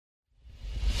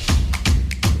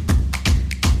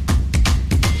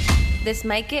This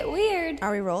might get weird.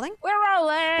 Are we rolling? We're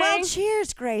rolling. Well,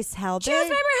 cheers, Grace Helbig. Cheers,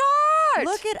 Mamrie Heart.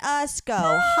 Look at us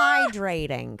go.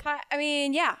 Hydrating.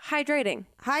 Hydrating.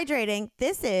 Hydrating.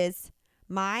 This is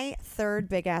my third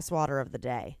big ass water of the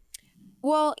day.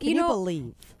 Well, Can you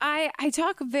believe? I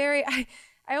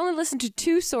I only listen to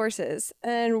two sources,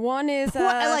 and one is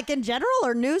like in general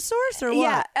or news source or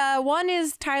what? Yeah, one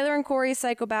is Tyler and Corey's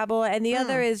Psychobabble, and the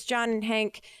other is John and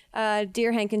Hank,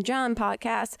 Dear Hank and John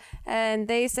podcast, and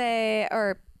they say,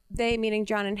 or they meaning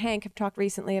John and Hank, have talked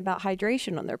recently about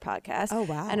hydration on their podcast. Oh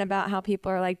wow! And about how people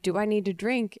are like, do I need to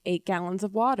drink 8 gallons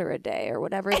of water a day or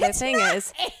whatever the thing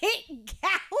is? 8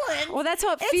 gallons. Well, that's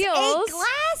how it it's feels. 8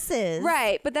 glasses.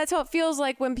 Right, but that's how it feels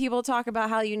like when people talk about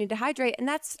how you need to hydrate, and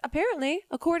that's apparently,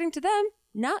 according to them,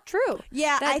 not true.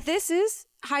 Yeah, this is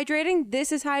hydrating.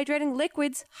 This is hydrating.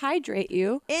 Liquids hydrate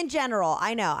you. In general,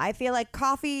 I know. I feel like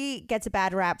coffee gets a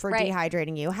bad rap for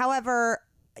dehydrating you. However,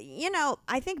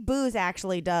 I think booze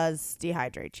actually does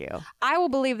dehydrate you. I will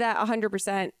believe that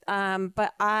 100%.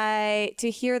 But to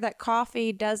hear that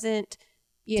coffee doesn't,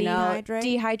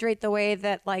 dehydrate the way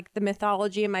that like the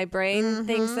mythology in my brain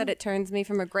thinks that it turns me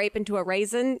from a grape into a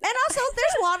raisin. And also,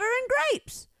 there's water in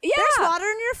grapes. Yeah. There's water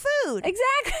in your food.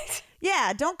 Exactly.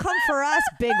 Yeah, don't come for us,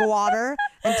 big water,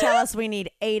 and tell us we need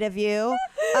 8 of you.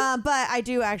 But I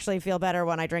do actually feel better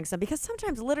when I drink some, because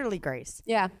sometimes, literally, Grace.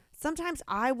 Yeah. Sometimes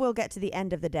I will get to the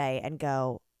end of the day and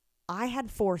go, I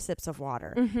had 4 sips of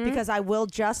water, because I will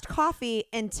just coffee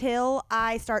until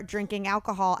I start drinking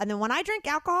alcohol. And then when I drink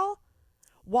alcohol,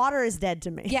 water is dead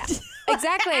to me. Yeah,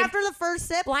 exactly. After the first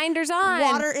sip, blinders on.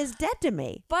 Water is dead to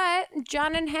me. But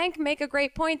John and Hank make a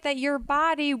great point that your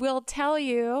body will tell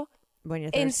you when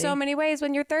you're thirsty. In so many ways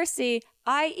when you're thirsty,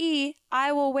 i.e.,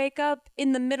 I will wake up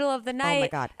in the middle of the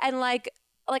night and like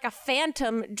a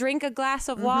phantom drink a glass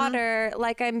of water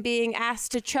like I'm being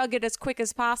asked to chug it as quick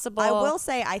as possible. I will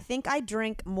say, I think I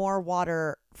drink more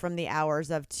water from the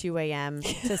hours of 2 a.m.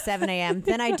 to 7 a.m.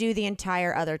 than I do the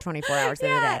entire other 24 hours of the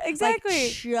day. Exactly.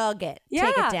 Like, chug it. Yeah.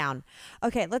 Take it down.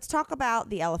 Okay, let's talk about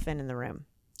the elephant in the room.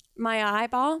 My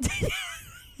eyeball?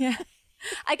 Yeah.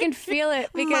 I can feel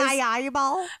it because my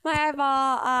eyeball.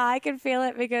 I can feel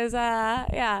it because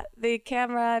the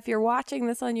camera, if you're watching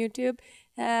this on YouTube,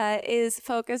 is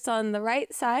focused on the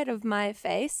right side of my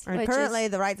face. Currently,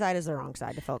 the right side is the wrong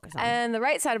side to focus on. And the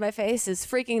right side of my face is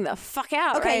freaking the fuck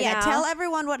out right now. Tell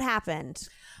everyone what happened.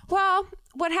 Well,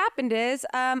 what happened is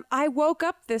I woke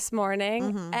up this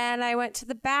morning and I went to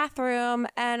the bathroom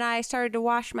and I started to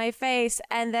wash my face,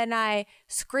 and then I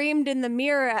screamed in the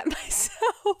mirror at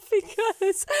myself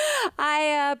because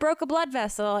I broke a blood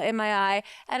vessel in my eye,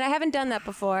 and I haven't done that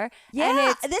before.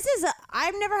 Yeah,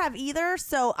 I've never have either.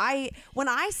 So when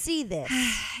I see this,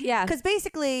 because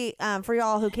basically for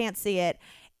y'all who can't see it,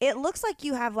 it looks like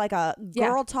you have like a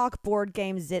Girl Talk board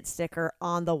game zit sticker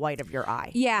on the white of your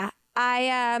eye. Yeah.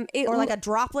 Or like a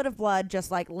droplet of blood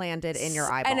just like landed in your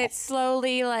eyeball. And it's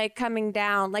slowly like coming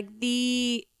down. Like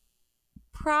the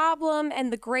problem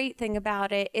and the great thing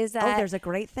about it is that... Oh, there's a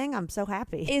great thing? I'm so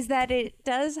happy. Is that it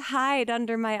does hide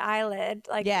under my eyelid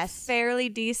like fairly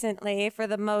decently for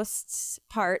the most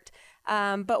part.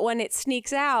 But when it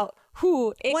sneaks out,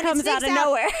 it comes out of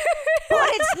nowhere. When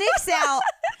it sneaks out,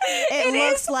 it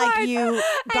looks like you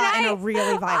got in a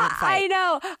really violent fight. I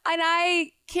know. And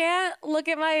I can't look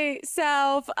at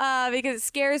myself because it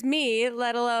scares me,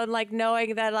 let alone like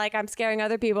knowing that like I'm scaring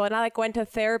other people. And I like went to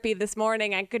therapy this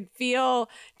morning. I could feel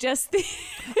just the...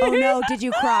 Oh no, did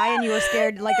you cry and you were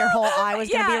scared like your whole eye was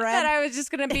going to be red? That I was just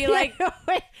going to be like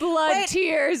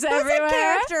tears everywhere. Who's the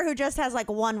character who just has like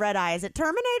one red eye? Is it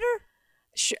Terminator?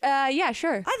 Yeah,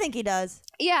 sure. I think he does.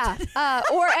 Yeah.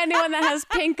 Or anyone that has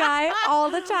pink eye all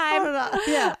the time.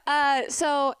 Yeah.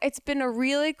 So it's been a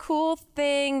really cool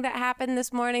thing that happened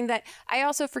this morning that I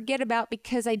also forget about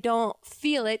because I don't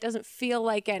feel it. It doesn't feel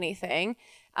like anything.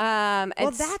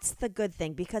 Well, that's the good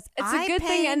thing, because it's a good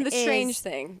thing and the strange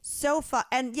thing. So fun.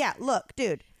 And look,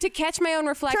 dude. To catch my own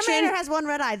reflection. Terminator has one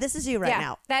red eye. This is you right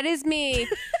now. That is me.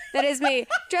 That is me.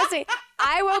 Trust me.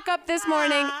 I woke up this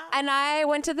morning and I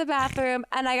went to the bathroom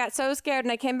and I got so scared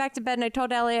and I came back to bed and I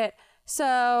told Elliot,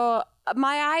 so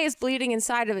my eye is bleeding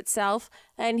inside of itself,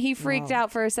 and he freaked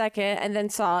out for a second and then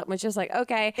saw it and was just like,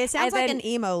 okay. It sounds like an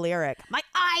emo lyric. My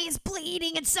eye is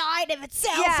bleeding inside of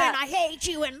itself and I hate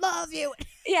you and love you.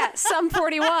 Yeah, Sum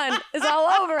 41 is all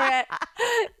over it.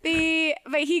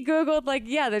 But he Googled like,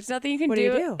 there's nothing you can do.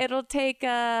 What do you do? It'll take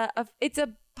it's a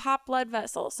pop blood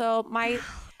vessel. So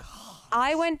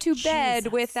I went to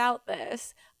bed without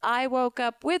this. I woke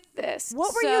up with this.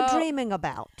 What were you dreaming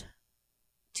about?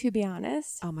 To be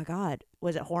honest. Oh my God.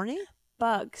 Was it horny?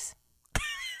 Bugs.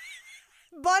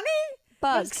 Bunny?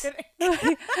 Bugs.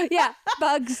 Yeah,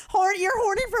 bugs. You're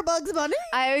horny for Bugs Bunny?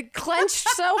 I clenched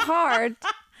so hard.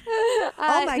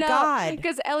 Oh my God.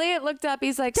 Because Elliot looked up,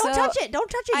 he's like, Don't touch it. Don't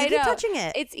touch it. You keep touching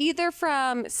it. It's either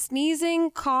from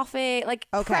sneezing, coughing, like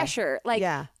pressure, like,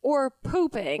 or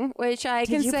pooping, which I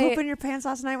can say. Did you poop in your pants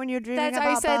last night when you were dreaming about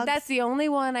bugs? I said that's the only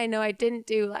one I know I didn't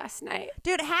do last night.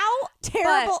 Dude, how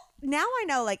terrible. Now I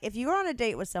know, like, if you were on a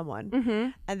date with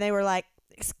someone and they were like,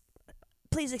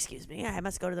 please excuse me, I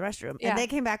must go to the restroom. And they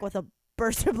came back with a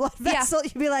burst of blood vessel.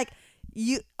 You'd be like,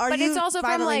 it's also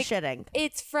finally from, like, shitting?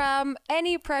 It's from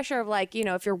any pressure of, like, you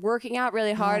know, if you're working out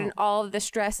really hard and all of the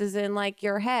stress is in, like,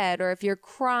 your head, or if you're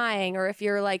crying, or if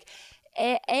you're like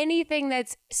anything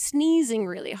that's sneezing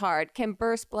really hard can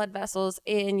burst blood vessels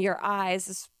in your eyes,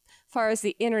 as far as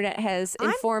the internet has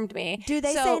informed me. Do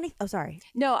they say anything? Oh, sorry.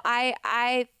 No,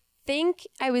 I think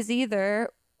I was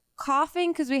either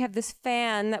coughing because we have this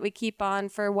fan that we keep on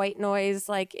for white noise,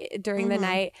 like, during the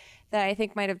night, that I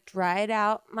think might have dried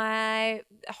out my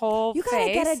whole face. You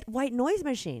gotta get a white noise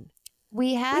machine.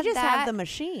 We just have the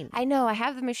machine. I know, I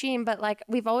have the machine, but, like,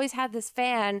 we've always had this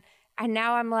fan, and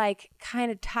now I'm, like, kind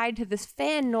of tied to this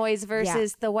fan noise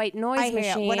versus the white noise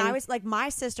machine. When I was, like, my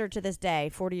sister to this day,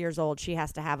 40 years old, she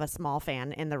has to have a small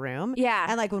fan in the room. Yeah.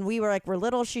 And, like, when we were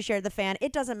little, she shared the fan.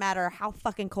 It doesn't matter how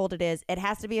fucking cold it is. It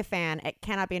has to be a fan. It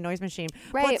cannot be a noise machine.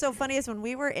 Right. What's so funny is when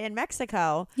we were in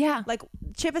Mexico, like,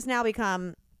 Chip has now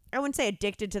become, I wouldn't say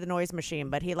addicted to the noise machine,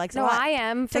 but he likes a lot. No, I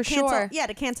am, for sure. Yeah,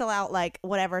 to cancel out, like,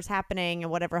 whatever's happening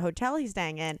and whatever hotel he's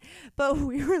staying in. But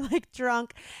we were, like,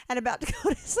 drunk and about to go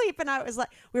to sleep, and I was like,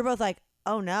 we were both like,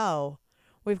 oh no,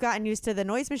 we've gotten used to the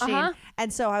noise machine.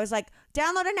 And so I was like,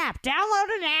 download an app.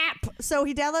 So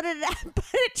he downloaded an app, but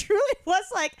it truly was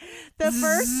like the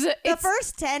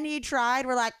first 10 he tried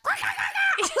were like,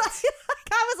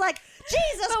 I was like,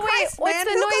 Jesus Christ, man,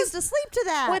 who goes to sleep to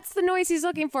that? What's the noise he's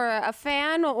looking for? A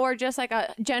fan or just like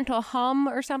a gentle hum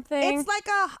or something? It's like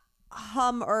a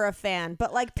hum or a fan,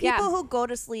 but, like, people who go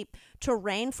to sleep to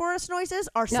rainforest noises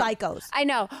are psychos. I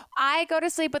know. I go to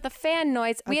sleep with a fan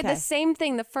noise. We had the same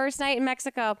thing the first night in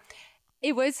Mexico.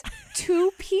 It was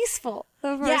too peaceful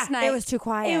the first night. It was too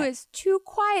quiet. It was too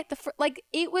quiet.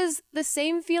 It was the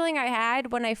same feeling I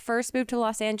had when I first moved to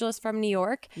Los Angeles from New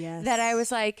York. Yes. That I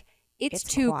was like, it's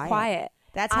too quiet.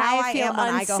 That's how I am when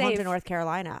I go home to North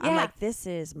Carolina. I'm like, this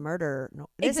is murder.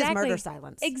 This is murder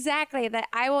silence. Exactly. That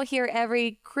I will hear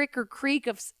every crick or creak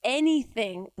of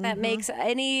anything that makes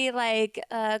any, like,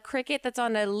 cricket that's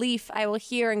on a leaf. I will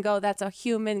hear and go, that's a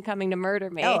human coming to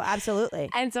murder me. Oh, absolutely.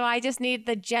 And so I just need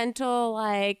the gentle,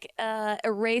 like,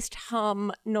 erased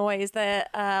hum noise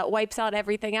that wipes out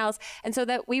everything else. And so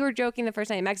that we were joking the first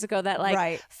night in Mexico that,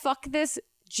 like, fuck this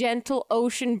gentle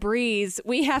ocean breeze.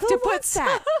 We have to put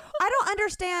that. I don't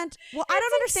understand. Well, I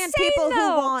don't understand people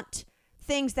who want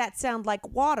things that sound like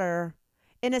water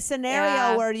in a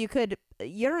scenario where you could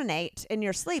urinate in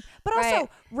your sleep. But also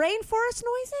rainforest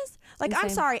noises. Like, I'm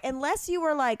sorry, unless you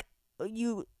were like,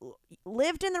 you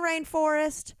lived in the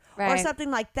rainforest or something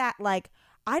like that. Like,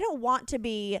 I don't want to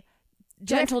be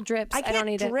gentle drips. I don't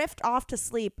need drift off to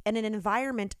sleep in an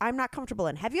environment I'm not comfortable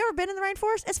in. Have you ever been in the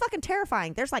rainforest? It's fucking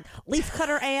terrifying. There's, like,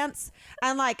 leafcutter ants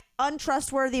and, like,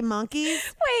 untrustworthy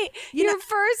monkeys. Wait,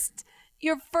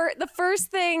 the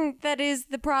first thing that is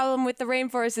the problem with the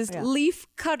rainforest is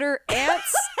leafcutter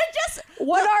ants.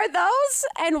 What are those,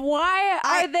 and why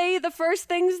are they the first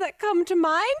things that come to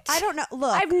mind? I don't know.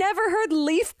 Look, I've never heard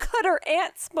leafcutter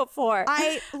ants before.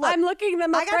 I'm looking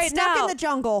them up right now. I got stuck in the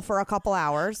jungle for a couple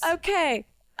hours. Okay.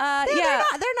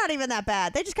 They're not even that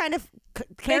bad. They just kind of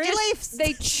carry leaves.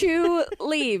 They chew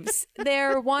leaves.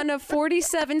 They're one of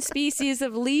 47 species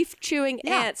of leaf-chewing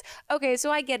ants. Okay, so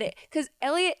I get it. Because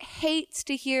Elliot hates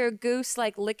to hear Goose,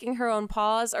 like, licking her own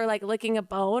paws or, like, licking a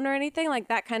bone or anything. Like,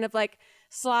 that kind of, like,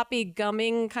 sloppy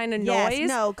gumming kind of noise. Yes,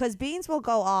 no, because Beans will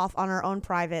go off on her own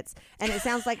privates, and it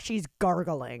sounds like she's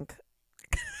gargling.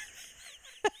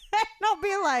 And I'll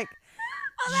be like,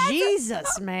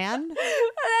 Jesus, man.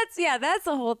 That's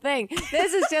the whole thing.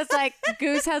 This is just like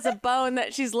Goose has a bone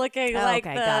that she's licking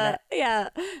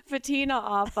patina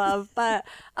off of. But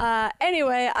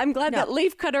anyway, I'm glad that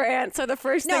leafcutter ants are the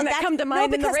first thing that come to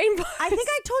mind in the rainforest. I think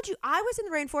I told you I was in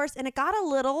the rainforest and it got a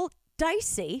little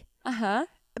dicey.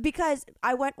 Because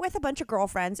I went with a bunch of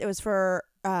girlfriends. It was for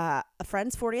a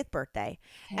friend's 40th birthday.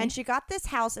 Okay. And she got this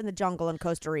house in the jungle in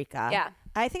Costa Rica. Yeah.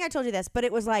 I think I told you this, but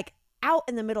it was, like, out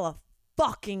in the middle of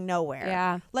fucking nowhere.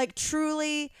 Yeah. Like,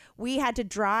 truly, we had to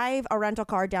drive a rental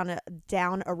car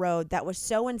down a road that was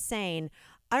so insane.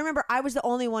 I remember I was the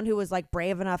only one who was, like,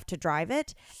 brave enough to drive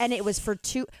it. And it was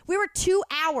we were 2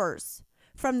 hours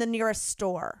from the nearest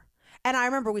store. And I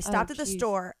remember we stopped at the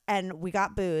store and we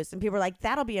got booze and people were like,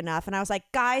 that'll be enough. And I was like,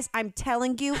 guys, I'm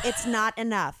telling you, it's not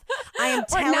enough. I am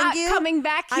telling you. Coming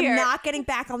back here. I'm not getting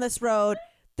back on this road.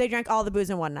 They drank all the booze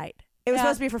in one night. It was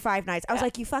supposed to be for 5 nights. I was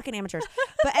like, you fucking amateurs.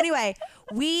 But anyway,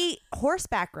 we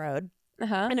horseback rode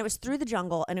and it was through the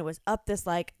jungle and it was up this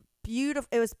like beautiful.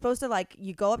 It was supposed to like,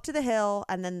 you go up to the hill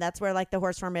and then that's where like the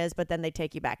horse farm is, but then they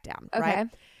take you back down. Okay. Right.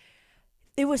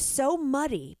 It was so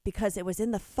muddy because it was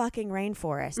in the fucking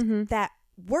rainforest that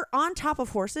we're on top of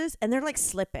horses and they're like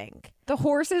slipping. The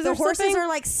horses are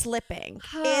like slipping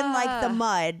in like the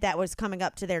mud that was coming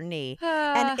up to their knee.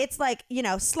 And it's like, you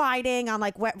know, sliding on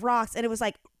like wet rocks. And it was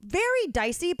like very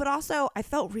dicey, but also I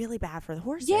felt really bad for the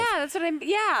horses. Yeah, that's what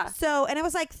yeah. So, and it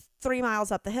was like 3 miles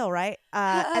up the hill, right?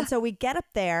 And so we get up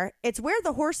there. It's where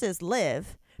the horses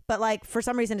live. But like for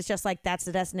some reason, it's just like that's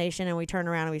the destination. And we turn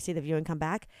around and we see the view and come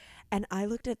back. And I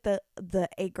looked at the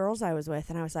 8 girls I was with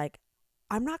and I was like,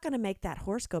 I'm not going to make that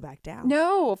horse go back down.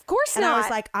 No, of course not. And I was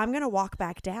like, I'm going to walk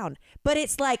back down. But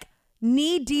it's like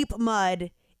knee deep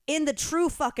mud in the true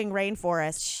fucking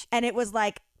rainforest. And it was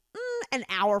like an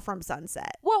hour from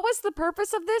sunset. What was the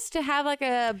purpose of this? To have like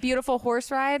a beautiful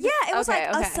horse ride? Yeah, it was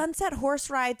a sunset horse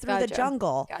ride through the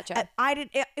jungle. Gotcha.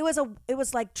 It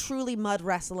was like truly mud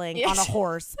wrestling on a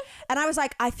horse. And I was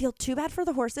like, I feel too bad for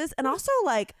the horses. And also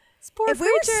like, if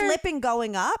we were slipping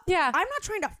going up, I'm not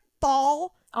trying to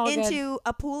fall into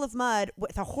a pool of mud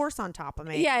with a horse on top of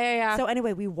me. Yeah. So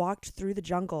anyway, we walked through the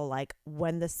jungle like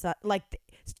when the sun, like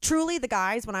truly the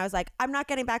guys, when I was like, I'm not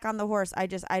getting back on the horse. I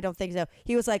don't think so.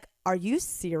 He was like, are you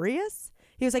serious?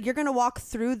 He was like, you're going to walk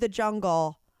through the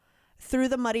jungle, through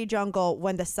the muddy jungle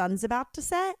when the sun's about to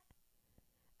set?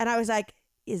 And I was like,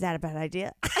 is that a bad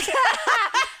idea?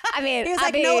 I mean,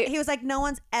 he was like, no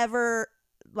one's ever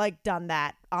like done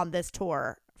that on this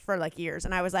tour for like years.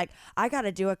 And I was like, I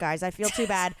gotta do it, guys. I feel too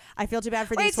bad. I feel too bad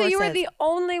for these horses. Wait, so you were the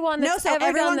only one that's ever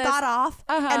everyone done this? got off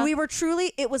and we were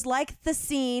truly, it was like the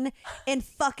scene in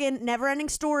fucking Never Ending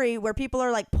Story where people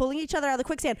are like pulling each other out of the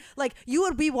quicksand. Like you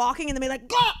would be walking and then be like,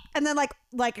 gah! And then like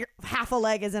half a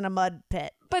leg is in a mud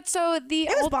pit. But so it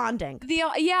was bonding.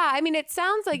 I mean, it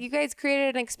sounds like you guys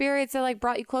created an experience that like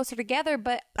brought you closer together.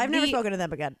 But I've never spoken to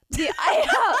them again. I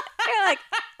know. You're like,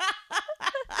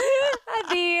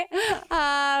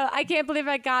 I can't believe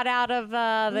I got out of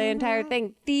the entire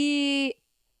thing.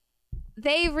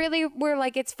 They really were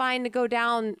like, it's fine to go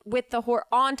down with the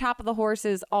on top of the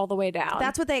horses all the way down.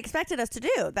 That's what they expected us to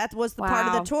do. That was the part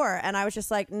of the tour. And I was just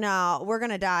like, no, we're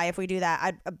going to die if we do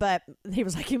that. But he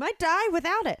was like, you might die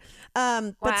without it.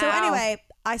 But so anyway,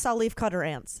 I saw leafcutter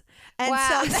ants. And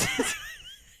so...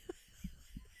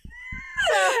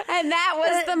 and that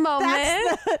was the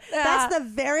moment. That's the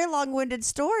very long-winded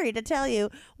story to tell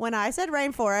you. When I said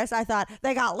rainforest, I thought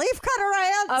they got leafcutter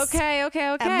ants. Okay.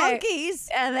 And monkeys.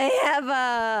 And they have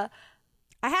I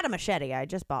had a machete. I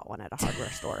just bought one at a hardware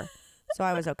store. So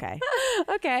I was okay.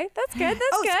 Okay, that's good.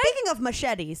 That's good. Speaking of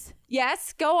machetes.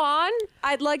 Yes, go on.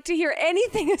 I'd like to hear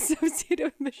anything associated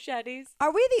with machetes.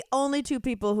 Are we the only 2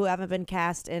 people who haven't been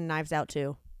cast in Knives Out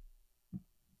 2?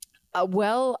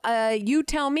 You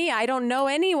tell me. I don't know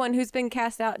anyone who's been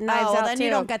cast out in Knives Out 2. Then you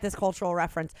don't get this cultural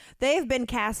reference. They've been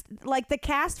cast, like the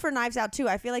cast for Knives Out 2.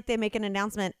 I feel like they make an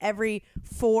announcement every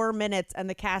 4 minutes and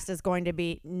the cast is going to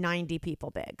be 90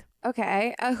 people big.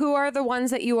 Okay. Who are the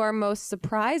ones that you are most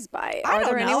surprised by? I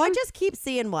don't know. I just keep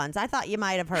seeing ones. I thought you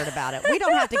might have heard about it. We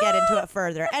don't have to get into it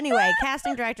further. Anyway,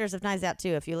 casting directors of Knives Out 2.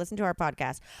 If you listen to our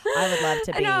podcast, I would love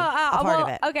to be a part of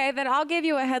it. Okay, then I'll give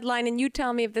you a headline and you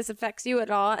tell me if this affects you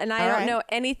at all. And I don't know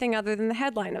anything other than the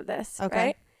headline of this. Okay.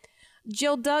 Right?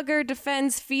 Jill Duggar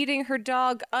defends feeding her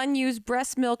dog unused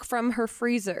breast milk from her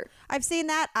freezer. I've seen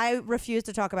that. I refuse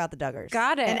to talk about the Duggars.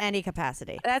 Got it. In any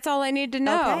capacity. That's all I need to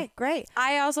know. Okay, great.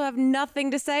 I also have nothing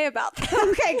to say about that.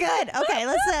 Okay, good. Okay,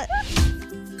 let's...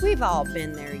 We've all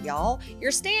been there, y'all.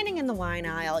 You're standing in the wine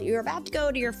aisle. You're about to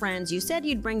go to your friends. You said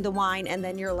you'd bring the wine, and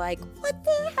then you're like, what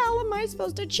the hell am I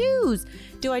supposed to choose?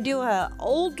 Do I do a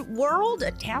old world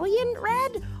Italian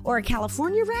red or a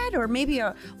California red or maybe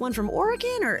one from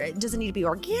Oregon? Or does it need to be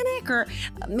organic? Or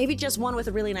maybe just one with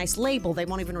a really nice label. They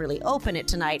won't even really open it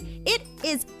tonight. It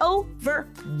is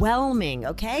overwhelming,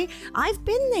 okay? I've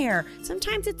been there.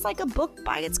 Sometimes it's like a book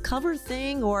by its cover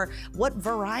thing or what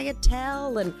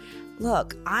varietal, and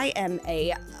Look, I am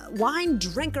a wine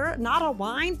drinker, not a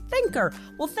wine thinker.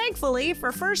 Well, thankfully,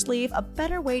 for First Leaf, a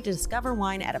better way to discover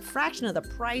wine at a fraction of the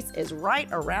price is right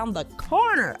around the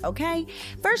corner, okay?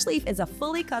 First Leaf is a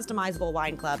fully customizable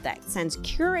wine club that sends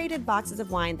curated boxes of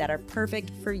wine that are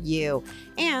perfect for you.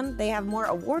 And they have more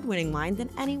award-winning wine than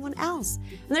anyone else.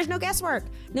 And there's no guesswork,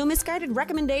 no misguided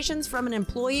recommendations from an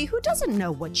employee who doesn't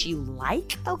know what you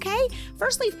like, okay?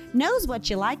 First Leaf knows what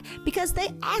you like because they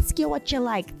ask you what you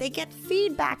like. They get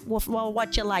feedback with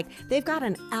what you like. They've got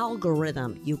an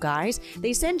algorithm, you guys.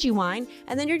 They send you wine,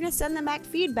 and then you're going to send them back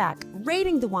feedback,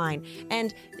 rating the wine,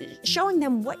 and showing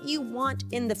them what you want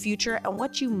in the future and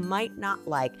what you might not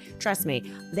like. Trust me,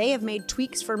 they have made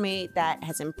tweaks for me that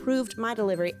has improved my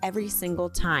delivery every single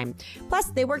time.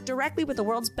 Plus, they work directly with the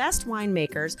world's best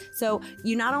winemakers, so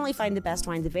you not only find the best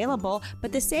wines available,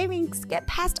 but the savings get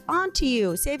passed on to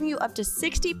you, saving you up to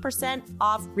 60%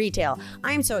 off retail.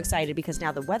 I am so excited because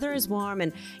now the weather is warm,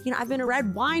 and I've been a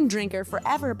red wine drinker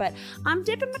forever, but I'm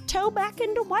dipping my toe back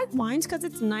into white wines because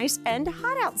it's nice and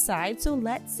hot outside. So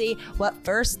let's see what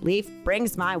First Leaf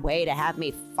brings my way to have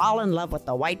me fall in love with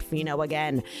the white Fino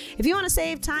again. If you want to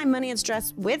save time, money, and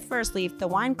stress with First Leaf, the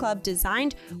wine club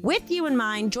designed with you in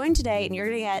mind, join today and you're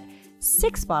going to get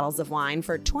 6 bottles of wine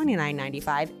for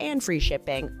 $29.95 and free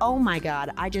shipping. Oh my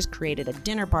God, I just created a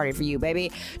dinner party for you,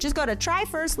 baby. Just go to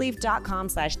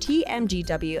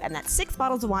tryfirstleaf.com/TMGW and that's 6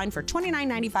 bottles of wine for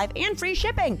 $29.95 and free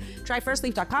shipping.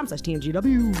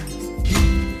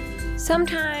 Tryfirstleaf.com/TMGW.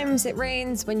 Sometimes it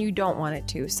rains when you don't want it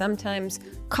to. Sometimes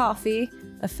coffee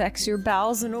affects your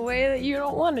bowels in a way that you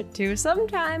don't want it to.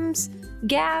 Sometimes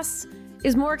gas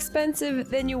is more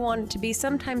expensive than you want it to be.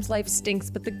 Sometimes life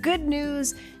stinks, but the good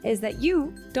news is that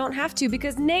you don't have to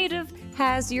because Native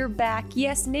has your back.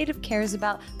 Yes, Native cares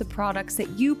about the products that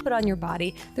you put on your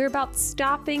body. They're about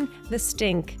stopping the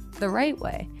stink the right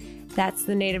way. That's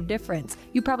the Native difference.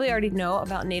 You probably already know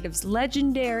about Native's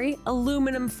legendary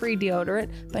aluminum-free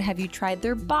deodorant, but have you tried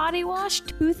their body wash,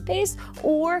 toothpaste,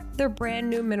 or their brand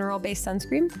new mineral-based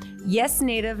sunscreen? Yes,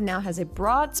 Native now has a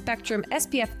broad spectrum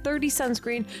SPF 30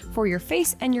 sunscreen for your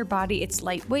face and your body. It's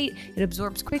lightweight, it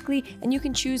absorbs quickly, and you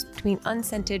can choose between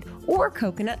unscented or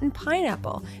coconut and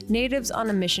pineapple. Native's on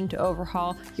a mission to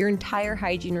overhaul your entire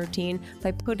hygiene routine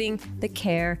by putting the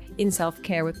care in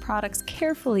self-care with products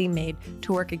carefully made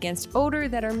to work against odor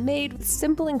that are made with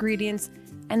simple ingredients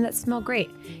and that smell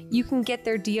great. You can get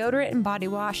their deodorant and body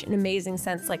wash in amazing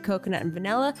scents like coconut and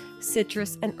vanilla,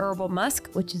 citrus and herbal musk,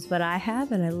 which is what I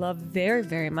have and I love very,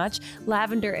 very much,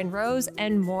 lavender and rose,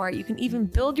 and more. You can even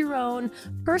build your own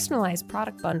personalized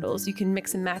product bundles. You can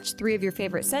mix and match 3 of your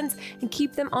favorite scents and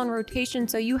keep them on rotation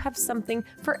so you have something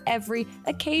for every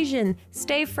occasion.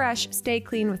 Stay fresh, stay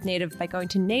clean with Native by going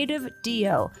to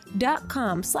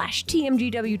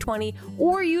nativedeo.com/TMGW20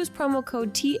 or use promo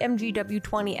code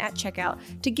TMGW20 at checkout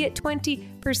to get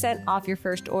 20% off your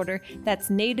first order. That's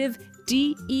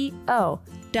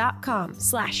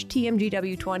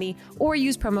nativedeo.com/TMGW20 or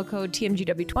use promo code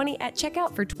TMGW20 at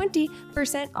checkout for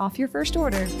 20% off your first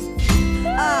order.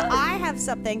 I have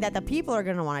something that the people are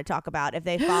going to want to talk about if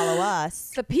they follow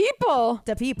us. The people?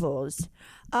 The peoples.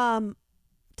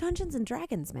 Dungeons and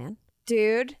Dragons, man.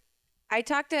 Dude, I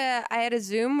had a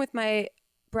Zoom with my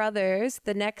brothers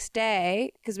the next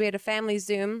day because we had a family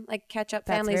Zoom, like catch up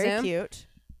family Zoom. That's very cute.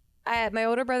 My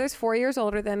older brother's 4 years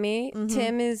older than me. Mm-hmm.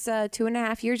 Tim is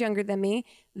 2.5 years younger than me.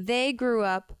 They grew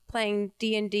up playing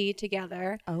D&D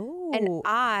together. Oh. And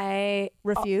I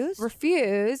refused,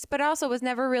 but also was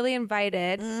never really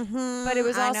invited. Mm-hmm. But it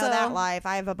was also... I know that life.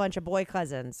 I have a bunch of boy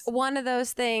cousins. One of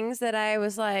those things that I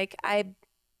was like, I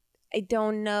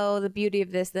don't know the beauty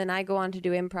of this. Then I go on to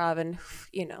do improv and,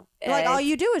 Like all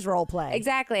you do is role play.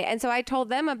 Exactly. And so I told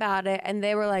them about it and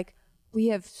they were like, we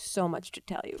have so much to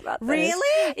tell you about this.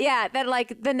 Really? Yeah, that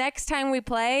like the next time we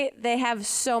play, they have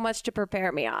so much to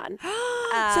prepare me on. So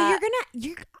you're gonna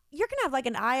have like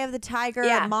an Eye of the Tiger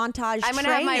montage. I'm gonna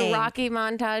have my Rocky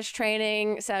montage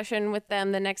training session with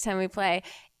them the next time we play.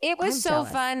 It was so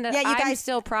fun that I'm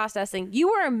still processing.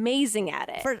 You were amazing at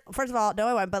it. First of all, no,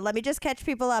 I won't. But let me just catch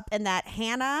people up in that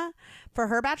Hannah, for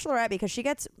her bachelorette, because she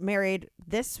gets married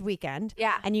this weekend.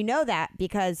 Yeah. And you know that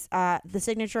because the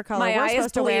signature color we're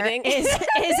supposed to wear is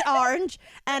orange.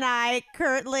 And I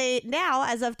currently, now,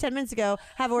 as of 10 minutes ago,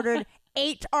 have ordered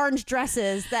 8 orange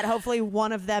dresses that hopefully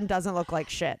one of them doesn't look like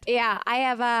shit. Yeah, I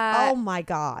have oh my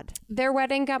God. Their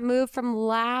wedding got moved from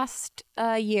last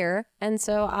year, and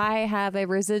so I have a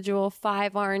residual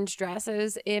 5 orange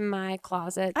dresses in my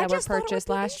closet that were purchased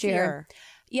last year.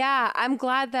 Yeah, I'm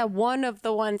glad that one of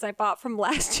the ones I bought from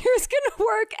last year is going to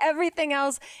work. Everything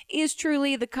else is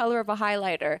truly the color of a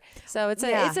highlighter. So it's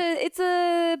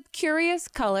a curious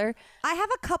color. I have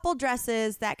a couple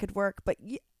dresses that could work, but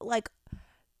like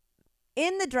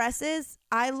in the dresses,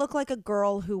 I look like a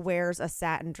girl who wears a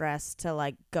satin dress to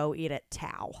like go eat at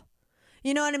Tao.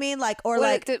 You know what I mean? Like, or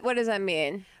what does that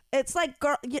mean? It's like,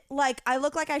 girl, like I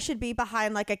look like I should be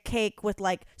behind like a cake with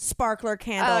like sparkler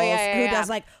candles who does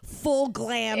like full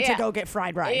glam to go get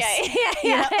fried rice.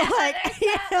 Yeah. Like,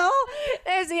 you know,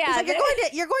 it's like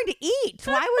you're going to eat.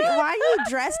 Why are you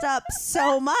dressed up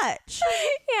so much?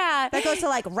 Yeah, that goes to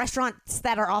like restaurants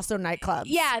that are also nightclubs.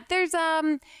 Yeah, there's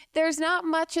not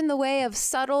much in the way of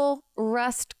subtle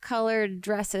rust colored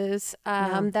dresses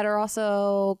that are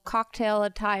also cocktail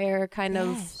attire kind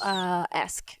of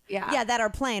esque. Yeah, that are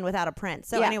plain without a print.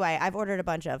 So anyway, I've ordered a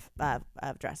bunch of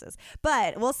dresses,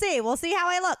 but we'll see how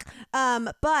I look.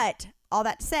 But all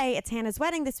that to say, it's Hannah's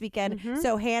wedding this weekend.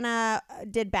 So Hannah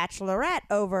did Bachelorette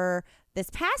over this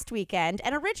past weekend,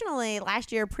 and originally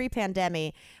last year,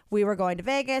 pre-pandemic, we were going to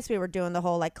Vegas. We were doing the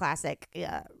whole like classic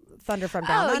Thunder from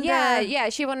Down Under. Yeah.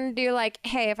 She wanted to do like,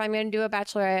 hey, if I'm going to do a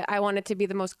Bachelorette, I want it to be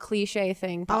the most cliche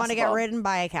thing possible. I want to get ridden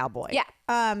by a cowboy. Yeah.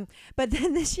 But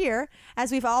then this year,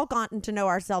 as we've all gotten to know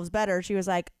ourselves better, she was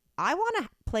like, I want to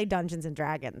play Dungeons and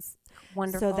Dragons.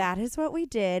 Wonderful. So that is what we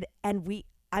did, and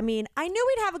I knew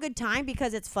we'd have a good time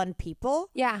because it's fun people.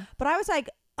 Yeah. But I was like,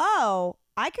 oh,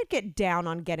 I could get down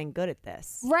on getting good at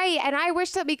this. Right. And I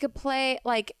wish that we could play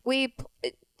like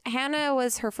Hannah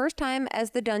was her first time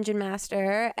as the dungeon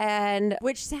master, and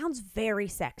which sounds very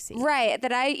sexy. Right.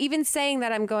 That I even saying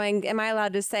that I'm going, am I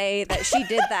allowed to say that she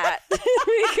did that?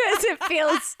 Because it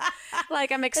feels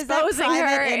like I'm exposing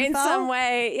her in some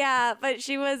way. Yeah. But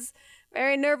she was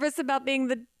very nervous about being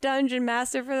the dungeon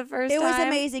master for the first time. It was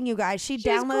amazing, you guys. She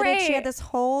downloaded, she had this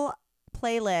whole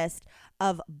playlist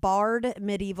of barred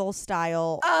medieval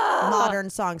style modern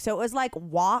songs. So it was like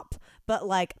WAP, but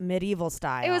like medieval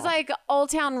style. It was like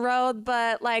Old Town Road,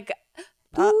 but like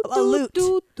a lute.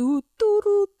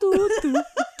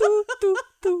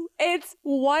 It's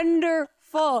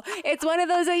wonderful. It's one of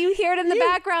those that you hear it in the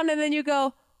background and then you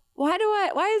go, why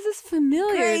is this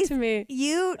familiar to me?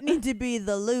 You need to be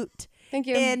the lute. Thank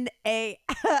you. In a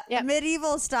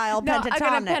medieval style pentatonics.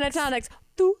 I'm gonna pentatonics.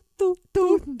 You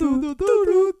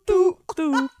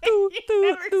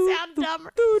never sound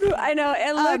dumber. I know.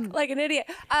 I look like an idiot.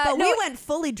 But we went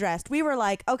fully dressed. We were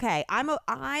like, okay,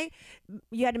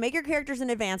 you had to make your characters in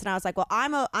advance, and I was like, well,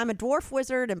 I'm a dwarf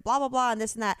wizard and blah blah blah and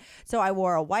this and that. So I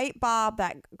wore a white bob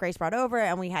that Grace brought over,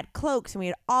 and we had cloaks and we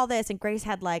had all this, and Grace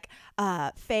had like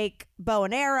fake bow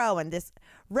and arrow and this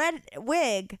red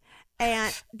wig.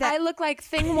 And I look like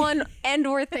thing 1 and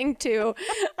or thing 2.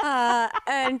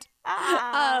 And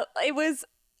it was,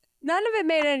 none of it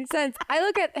made any sense. I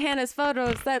look at Hannah's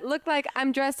photos that look like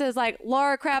I'm dressed as like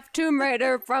Lara Croft Tomb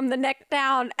Raider from the neck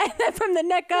down, and then from the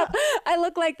neck up, I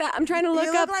look like that. I'm trying to look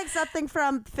up. You look like something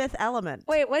from Fifth Element.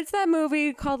 Wait, what's that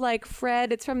movie called like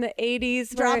Fred? It's from the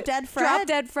 80s. Drop Dead Fred? Drop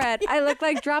Dead Fred. I look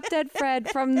like Drop Dead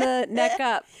Fred from the neck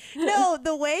up. No,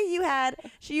 the way you had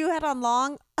on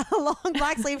a long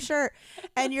black sleeve shirt,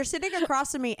 and you're sitting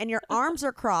across from me, and your arms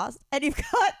are crossed, and you've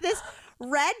got this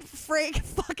red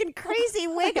fucking crazy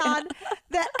wig on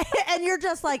that, and you're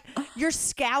just like, you're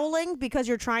scowling because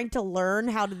you're trying to learn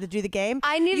how to do the game.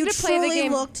 I needed to play the game. You truly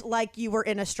looked like you were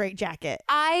in a straitjacket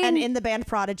and in the band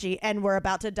Prodigy, and we're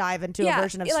about to dive into a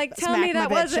version of like tell me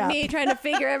that wasn't me trying to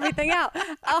figure everything out.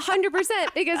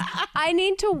 100%, because I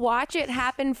need to watch it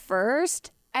happen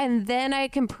first, and then I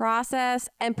can process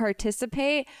and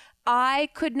participate. I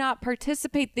could not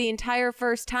participate the entire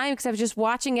first time because I was just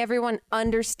watching everyone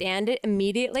understand it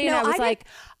immediately. And I was like,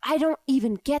 I don't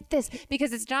even get this,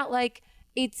 because it's not like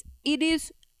it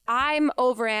is. I'm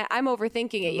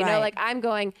overthinking it. You know, like I'm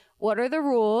going, what are the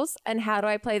rules and how do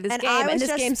I play this game? And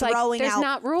this game's like, there's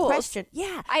not rules.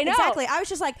 Yeah, I know. Exactly. I was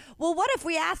just like, well, what if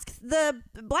we ask the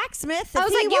blacksmith? I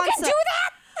was like, you can do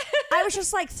that. I was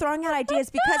just like throwing out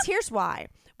ideas, because here's why.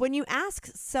 When you ask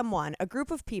someone, a group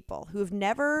of people who've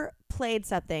never played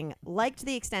something like to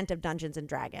the extent of Dungeons and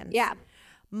Dragons. Yeah.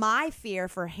 My fear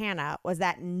for Hannah was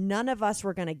that none of us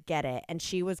were going to get it, and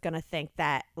she was going to think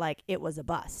that like it was a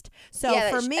bust. So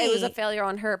for me, it was a failure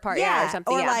on her part, or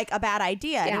something, or like a bad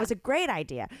idea, and it was a great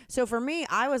idea. So for me,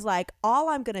 I was like, all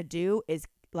I'm going to do is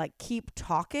like keep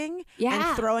talking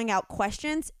and throwing out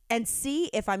questions and see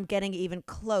if I'm getting even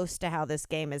close to how this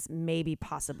game is maybe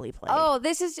possibly played. Oh,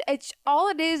 it's all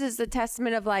it is the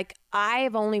testament of like,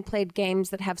 I've only played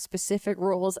games that have specific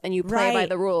rules and you play by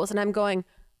the rules. And I'm going,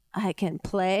 I can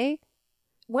play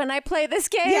when I play this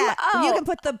game. Yeah, you can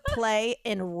put the play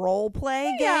in role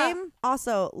play game.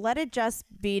 Also, let it just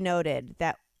be noted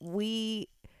that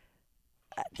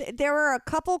there were a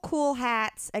couple cool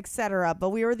hats, etc., but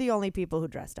we were the only people who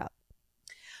dressed up.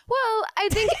 Well, I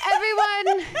think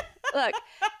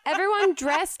everyone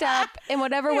dressed up in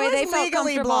whatever way they felt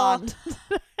comfortable. Blonde.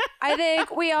 I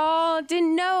think we all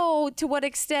didn't know to what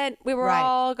extent we were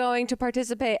all going to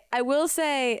participate. I will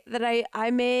say that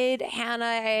I made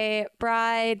Hannah a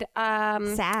bride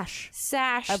sash,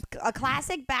 a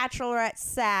classic bachelorette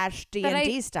sash,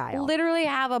 D&D style. Literally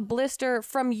have a blister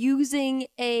from using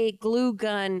a glue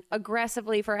gun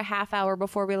aggressively for a half hour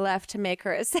before we left to make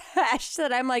her a sash. So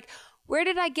that I'm like, where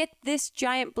did I get this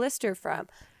giant blister from?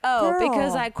 Oh, Girl.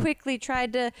 Because I quickly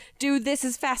tried to do this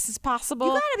as fast as possible.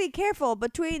 You gotta be careful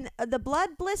between the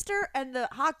blood blister and the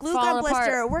hot glue gun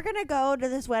blister. We're gonna go to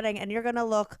this wedding and you're gonna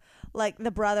look like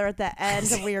the brother at the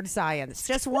end of Weird Science.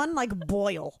 Just one like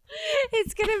boil.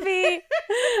 It's gonna be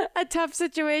a tough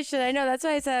situation. I know. That's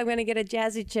why I said I'm gonna get a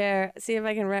jazzy chair. See if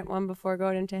I can rent one before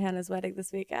going into Hannah's wedding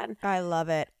this weekend. I love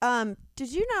it.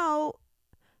 Did you know...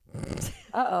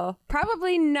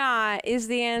 Probably not is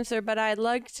the answer, but I'd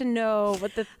like to know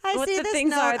what the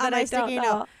things are that I don't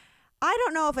know. I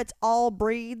don't know if it's all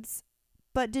breeds,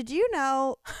 but did you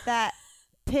know that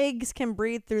pigs can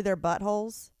breathe through their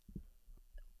buttholes?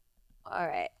 All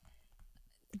right.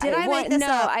 Did I make this up?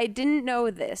 No, I didn't know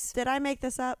this. Did I make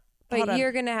this up? But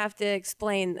you're going to have to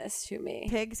explain this to me.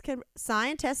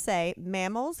 Scientists say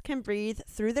mammals can breathe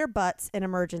through their butts in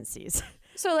emergencies.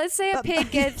 So let's say a pig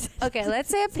gets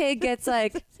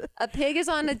like, a pig is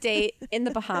on a date in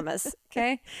the Bahamas,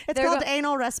 okay? It's called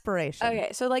anal respiration. Okay,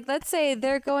 so like let's say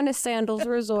they're going to Sandals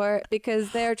Resort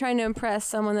because they're trying to impress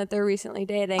someone that they're recently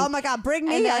dating. Oh my God, bring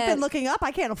me. I've been looking up.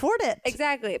 I can't afford it.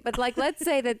 Exactly. But like let's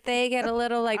say that they get a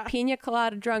little like pina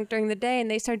colada drunk during the day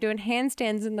and they start doing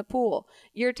handstands in the pool.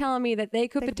 You're telling me that they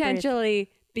could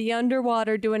potentially be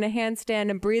underwater doing a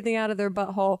handstand and breathing out of their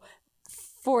butthole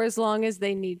for as long as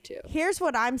they need to. Here's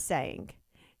what I'm saying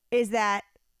is that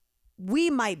we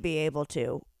might be able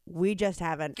to. We just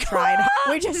haven't tried.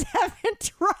 We just haven't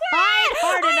tried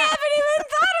hard enough. I haven't even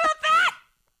thought about that.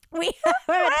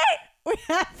 We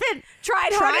haven't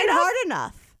tried hard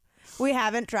enough. We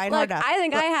haven't tried hard enough. I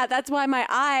think I had. That's why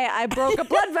I broke a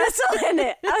blood vessel in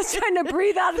it. I was trying to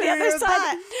breathe out of the other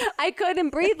side. I couldn't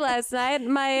breathe last night. You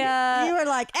were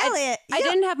like, Elliot. I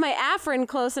didn't have my afrin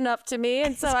close enough to me,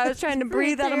 and so I was trying to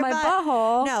breathe out of my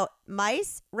butthole. No,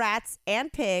 mice, rats,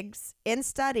 and pigs in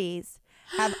studies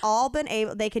have all been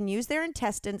able. They can use their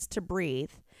intestines to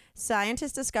breathe.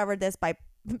 Scientists discovered this by.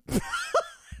 This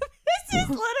is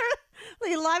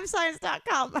literally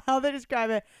livescience.com. How they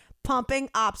describe it. Pumping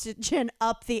oxygen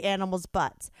up the animals'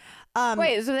 butts.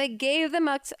 Wait, so they gave them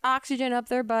oxygen up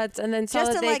their butts and then saw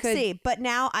just that to they could see. But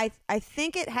now I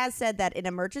think it has said that in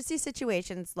emergency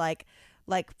situations like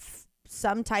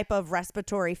some type of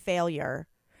respiratory failure,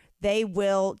 they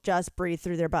will just breathe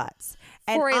through their butts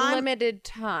for a limited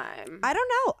time. I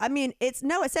don't know. I mean, it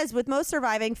says with most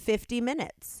surviving 50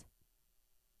 minutes.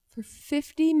 For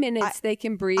 50 minutes, they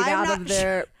can breathe out of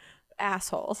their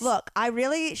assholes. Look, I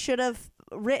really should have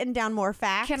written down more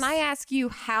facts. Can I ask you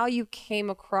how you came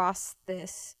across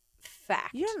this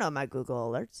fact? You don't know my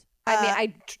Google alerts. I mean,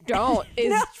 I don't.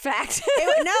 Is fact.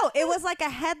 It was like a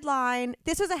headline.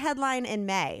 This was a headline in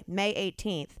May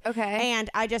 18th. Okay. And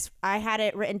I had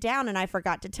it written down and I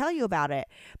forgot to tell you about it.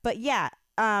 But yeah,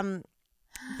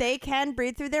 they can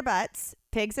breathe through their butts,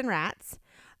 pigs and rats.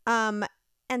 And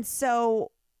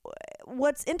so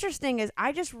what's interesting is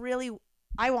I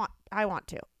want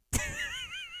to.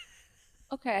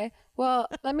 Okay. Well,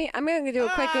 I'm going to do a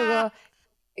quick Google.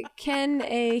 Can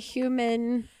a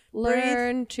human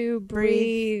learn to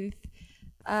breathe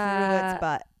through its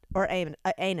butt or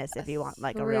anus if you want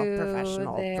like a real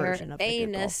professional version of the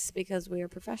anus Google. Because we are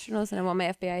professionals and I want my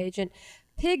FBI agent.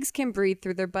 Pigs can breathe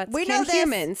through their butts. We know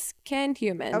this. Can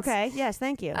humans? Okay. Yes.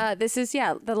 Thank you. This is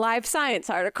the Live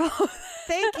Science article.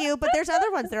 Thank you. But there's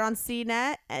other ones. They're on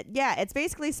CNET. It's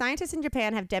basically scientists in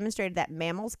Japan have demonstrated that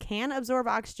mammals can absorb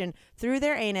oxygen through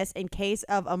their anus in case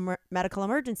of a medical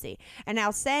emergency. And now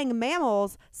saying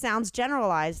mammals sounds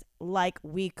generalized like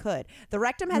we could. The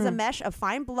rectum has a mesh of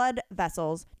fine blood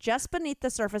vessels just beneath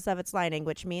the surface of its lining,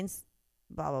 which means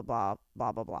blah, blah, blah,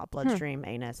 blah, blah, blah, bloodstream,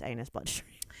 anus,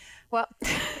 bloodstream. Well,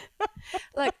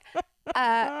 look,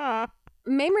 Mamrie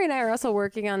and I are also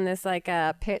working on this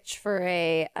pitch for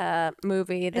a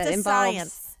movie that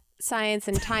involves science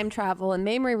and time travel. And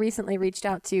Mamrie recently reached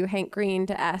out to Hank Green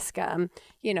to ask,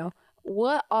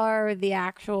 what are the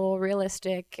actual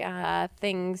realistic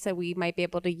things that we might be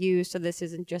able to use so this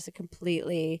isn't just a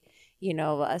completely,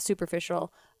 a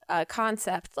superficial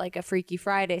concept like a Freaky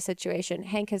Friday situation.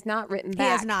 Hank has not written back.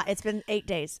 He has not. It's been 8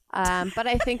 days. But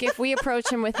I think if we approach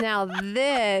him with now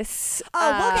this...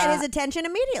 we'll get his attention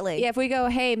immediately. Yeah, if we go,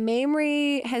 hey,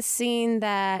 Mamrie has seen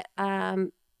that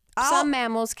some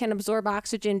mammals can absorb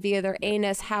oxygen via their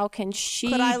anus. How can she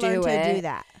do it? Could I learn to do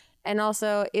that? And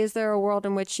also, is there a world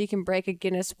in which she can break a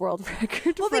Guinness World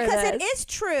Record Well, for because this? it is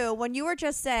true when you were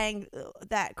just saying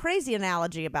that crazy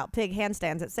analogy about pig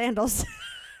handstands at Sandals.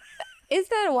 Is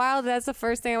that wild? That's the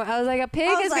first thing. I was like, a pig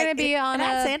is going to be on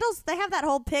at Sandals, they have that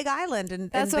whole pig island in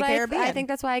the Caribbean. I think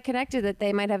that's why I connected that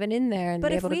they might have it in there and but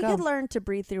be able to go. But if we could learn to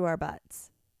breathe through our butts,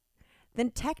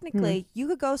 then technically you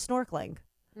could go snorkeling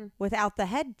without the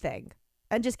head thing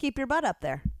and just keep your butt up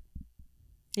there.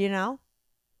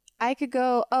 I could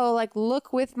go,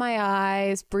 look with my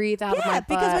eyes, breathe out of my butt.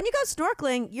 Yeah, because when you go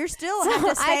snorkeling, you still have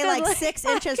to stay 6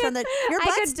 inches from your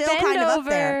butt's still kind of up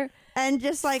there. And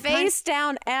just like face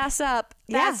down, ass up.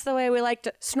 That's the way we like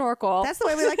to snorkel. That's the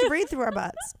way we like to breathe through our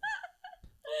butts.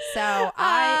 So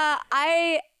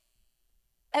I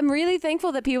am really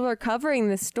thankful that people are covering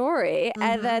this story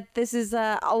and that this is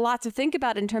a lot to think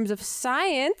about in terms of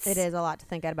science. It is a lot to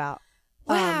think about.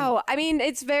 Wow. I mean,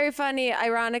 it's very funny,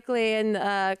 ironically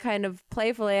and kind of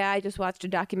playfully. I just watched a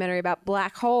documentary about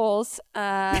black holes.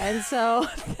 And so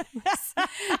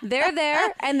they're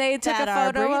there and they took a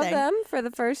photo of them for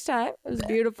the first time. It was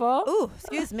beautiful. Ooh,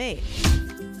 excuse me.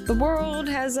 The world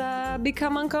has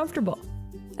become uncomfortable.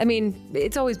 I mean,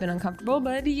 it's always been uncomfortable,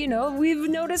 but, we've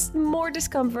noticed more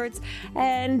discomforts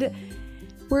and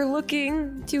we're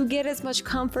looking to get as much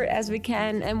comfort as we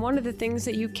can. And one of the things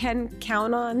that you can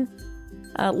count on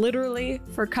literally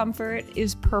for comfort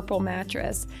is Purple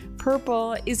mattress.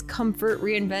 Purple is comfort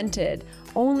reinvented.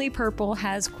 Only Purple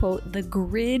has, quote, the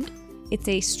grid. It's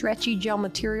a stretchy gel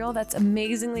material that's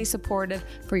amazingly supportive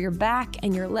for your back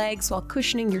and your legs while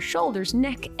cushioning your shoulders,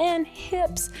 neck, and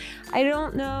hips. I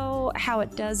don't know how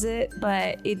it does it,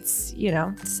 but it's,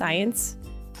 science.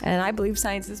 And I believe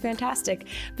science is fantastic.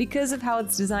 Because of how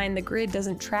it's designed, the grid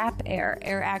doesn't trap air.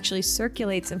 Air actually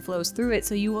circulates and flows through it,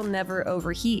 so you will never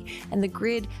overheat. And the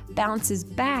grid bounces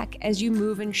back as you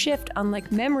move and shift, unlike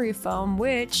Mamrie foam,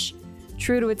 which,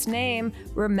 true to its name,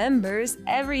 remembers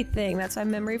everything. That's why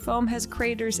Mamrie foam has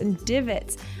craters and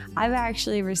divots. I've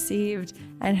actually received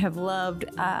and have loved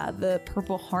the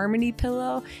Purple Harmony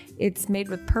pillow. It's made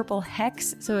with purple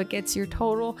hex, so it gets your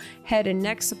total head and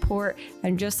neck support.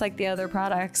 And just like the other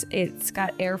products, it's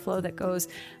got airflow that goes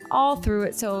all through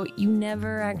it, so you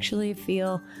never actually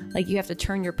feel like you have to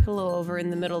turn your pillow over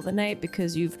in the middle of the night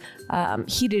because you've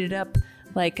heated it up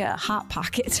like a Hot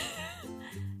Pocket.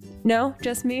 No?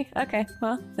 Just me? Okay,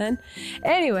 well then.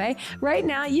 Anyway, right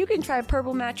now you can try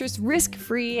Purple mattress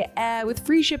risk-free with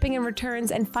free shipping and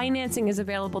returns, and financing is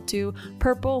available too.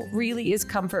 Purple really is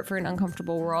comfort for an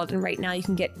uncomfortable world, and right now you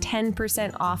can get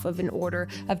 10% off of an order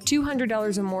of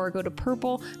 $200 or more. Go to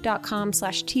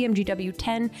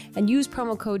purple.com/TMGW10 and use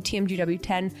promo code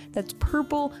TMGW10. That's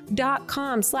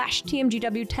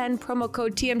purple.com/TMGW10, promo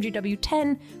code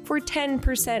TMGW10 for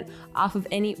 10% off of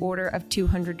any order of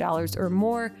 $200 or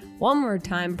more. One more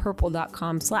time,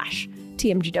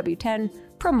 purple.com/TMGW10,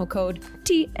 promo code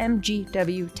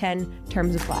TMGW10,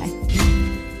 terms apply.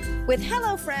 With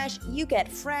HelloFresh, you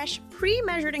get fresh,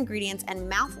 pre-measured ingredients and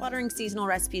mouth-watering seasonal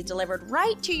recipes delivered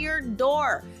right to your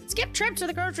door. Skip trips to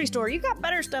the grocery store. You got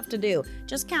better stuff to do.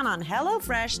 Just count on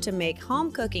HelloFresh to make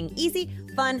home cooking easy,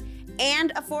 fun,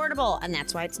 and affordable. And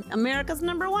that's why it's America's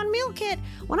 #1 meal kit.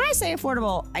 When I say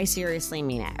affordable, I seriously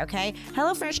mean it, okay?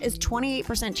 HelloFresh is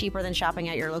 28% cheaper than shopping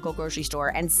at your local grocery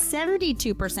store and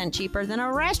 72% cheaper than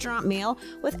a restaurant meal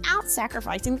without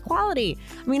sacrificing the quality.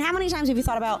 I mean, how many times have you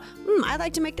thought about, I'd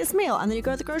like to make this meal, and then you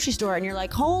go to the grocery store and you're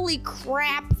like, holy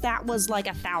crap, that was like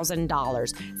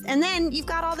 $1,000. And then you've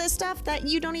got all this stuff that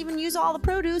you don't even use all the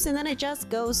produce, and then it just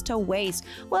goes to waste.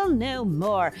 Well, no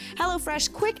more.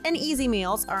 HelloFresh quick and easy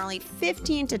meals are only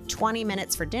 15 to 20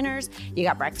 minutes for dinners. You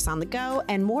got breakfast on the go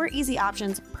and more easy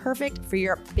options, perfect for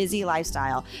your busy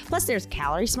lifestyle. Plus, there's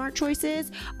calorie smart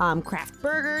choices, craft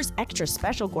burgers, extra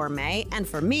special gourmet, and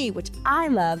for me, which I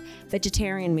love,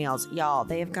 vegetarian meals. Y'all,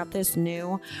 they've got this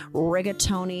new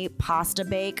rigatoni pasta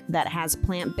bake that has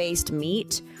plant-based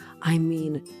meat. I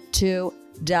mean, to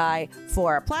die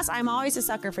for. Plus, I'm always a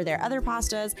sucker for their other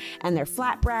pastas and their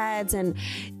flatbreads, and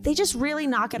they just really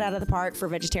knock it out of the park for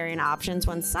vegetarian options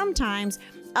when sometimes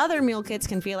other meal kits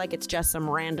can feel like it's just some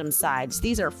random sides.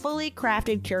 These are fully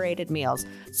crafted, curated meals.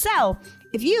 So,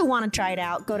 If you want to try it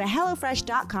out, go to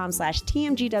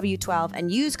HelloFresh.com/TMGW12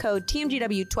 and use code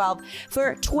TMGW12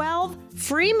 for 12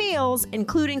 free meals,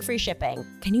 including free shipping.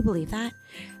 Can you believe that?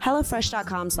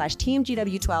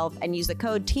 HelloFresh.com/TMGW12 and use the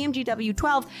code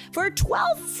TMGW12 for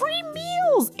 12 free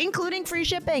meals, including free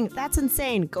shipping. That's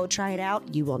insane. Go try it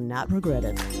out. You will not regret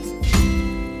it.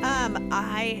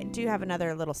 I do have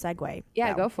another little segue.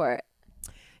 Yeah, go for it.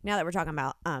 Now that we're talking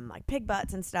about like pig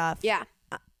butts and stuff. Yeah.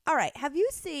 All right. Have you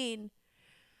seen?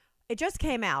 It just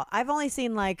came out. I've only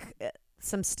seen like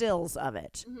some stills of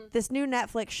it. Mm-hmm. This new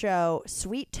Netflix show,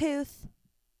 Sweet Tooth.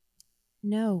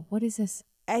 No, what is this?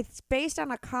 It's based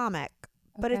on a comic,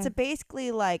 but it's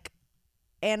basically like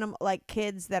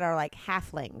kids that are like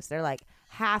halflings. They're like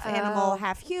half animal,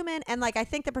 half human, and like I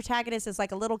think the protagonist is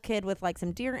like a little kid with like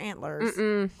some deer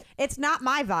antlers. It's not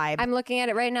my vibe. I'm looking at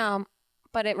it right now,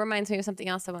 but it reminds me of something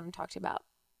else I want to talk to you about.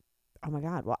 Oh my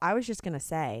God. Well, I was just gonna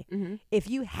say, if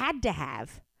you had to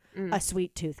have a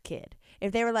sweet tooth kid,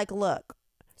 if they were like, look,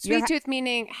 sweet tooth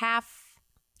meaning half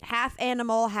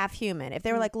animal, half human. If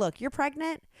they were like, look, you're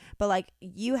pregnant, but like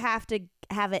you have to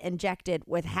have it injected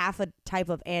with half a type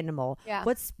of animal. Yeah.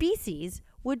 What species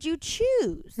would you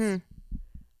choose?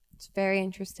 It's very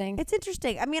interesting. It's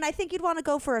interesting. I mean, I think you'd want to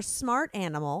go for a smart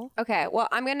animal. Okay. Well,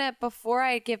 before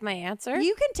I give my answer.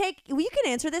 You can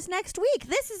answer this next week.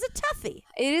 This is a toughie.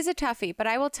 It is a toughie, but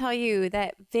I will tell you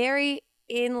that very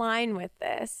in line with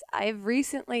this, I've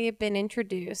recently been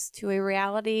introduced to a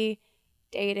reality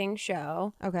dating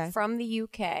show from the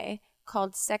UK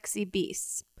called Sexy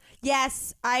Beasts.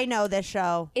 Yes, I know this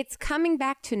show. It's coming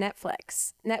back to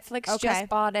Netflix. Netflix just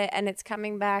bought it, and it's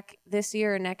coming back this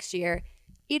year or next year.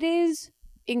 It is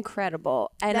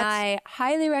incredible, and I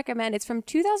highly recommend. It's from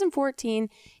 2014.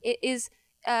 It is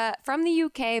from the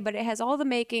UK, but it has all the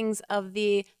makings of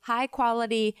the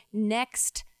high-quality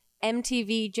Next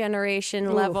MTV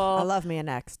generation level. I love me a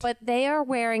Next. But they are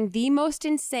wearing the most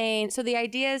insane. So the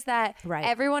idea is that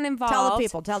everyone involved. Tell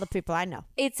the people. I know.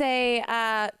 It's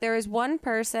there is one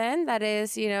person that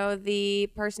is, the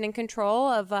person in control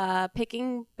of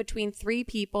picking between 3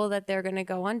 people that they're going to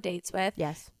go on dates with.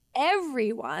 Yes.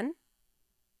 Everyone,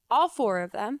 all 4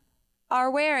 of them,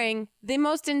 are wearing the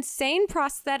most insane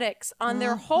prosthetics on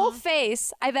their whole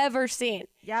face I've ever seen.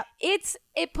 Yep.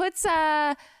 It puts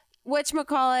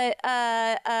whatchamacallit,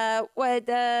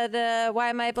 why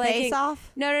am I blanking? Face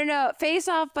Off? No. Face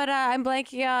Off, but I'm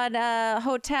blanking on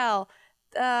Hotel.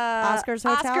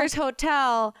 Oscar's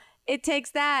Hotel. It takes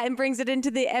that and brings it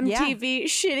into the MTV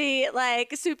shitty,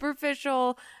 like,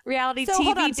 superficial reality TV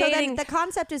hold on. dating. So then the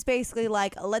concept is basically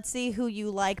like, let's see who you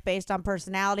like based on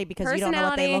personality because you don't know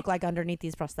what they look like underneath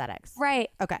these prosthetics. Right.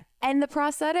 Okay. And the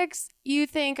prosthetics you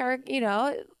think are,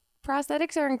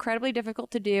 prosthetics are incredibly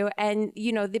difficult to do. And,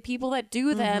 the people that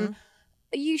do them,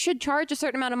 you should charge a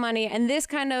certain amount of money. And this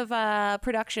kind of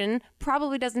production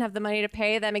probably doesn't have the money to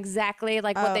pay them exactly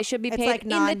like what they should be paid like in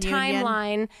the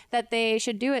timeline that they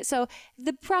should do it. So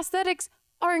the prosthetics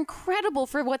are incredible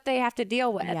for what they have to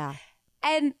deal with. Yeah.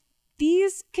 And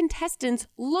these contestants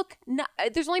look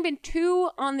there's only been 2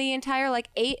 on the entire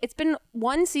 8. It's been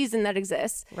 1 season that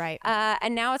exists. Right.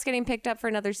 And now it's getting picked up for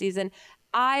another season.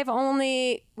 I've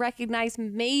only recognized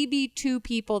maybe 2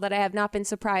 people that I have not been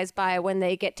surprised by when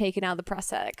they get taken out of the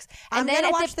prosthetics. And I'm going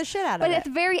to watch the shit out of it. But at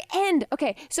the very end,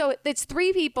 so it's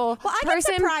 3 people. Well, I get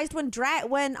surprised when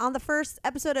on the first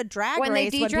episode of Drag Race,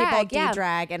 when people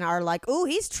de-drag and are like, ooh,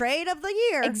 he's trade of the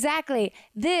year. Exactly.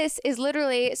 This is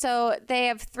literally, so they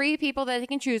have 3 people that they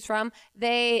can choose from.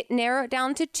 They narrow it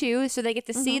down to 2, so they get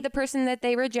to see the person that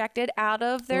they rejected out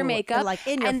of their makeup. Like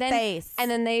in your face.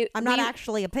 And then I'm not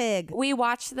actually a pig. We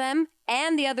watch them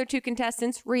and the other 2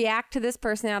 contestants react to this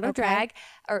person out of drag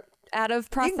or out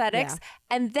of prosthetics.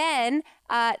 And then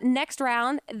next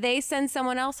round, they send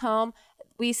someone else home.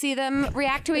 We see them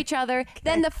react to each other.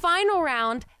 Then the final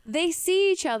round, they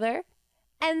see each other.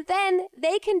 And then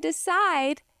they can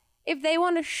decide if they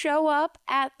want to show up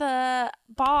at the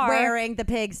bar. Wearing the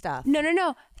pig stuff.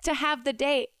 No. To have the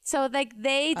date. So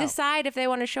they decide if they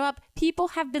want to show up. People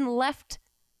have been left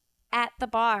at the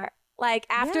bar.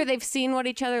 After they've seen what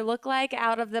each other look like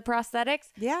out of the prosthetics.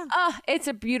 Yeah. Oh, it's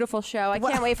a beautiful show. I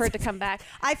can't wait for it to come back.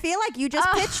 I feel like you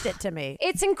just pitched it to me.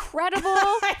 It's incredible.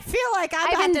 I feel like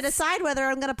I have to decide whether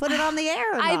I'm going to put it on the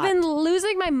air or not. I've been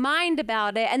losing my mind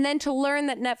about it. And then to learn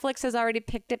that Netflix has already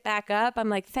picked it back up, I'm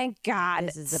like, thank God.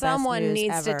 This is the someone best news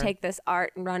needs ever. to take this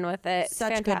art and run with it.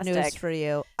 Such fantastic. Good news for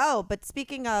you. Oh, but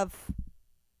speaking of,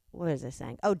 what is this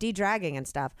saying? Oh, de-dragging and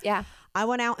stuff. Yeah. I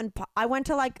went out and I went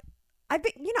to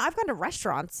I've gone to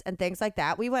restaurants and things like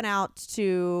that. We went out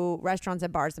to restaurants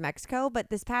and bars in Mexico, but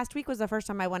this past week was the first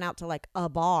time I went out to a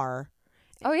bar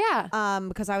Oh, yeah.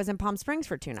 Because I was in Palm Springs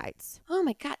for 2 nights. Oh,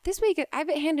 my God. This week, I've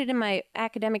handed in my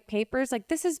academic papers. Like,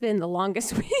 this has been the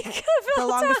longest week of the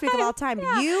longest week of all time.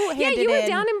 Yeah. You were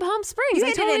down in Palm Springs.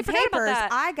 I totally forgot about that.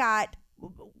 I got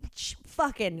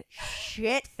fucking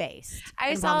shit-faced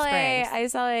I saw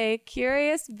a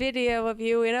curious video of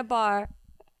you in a bar.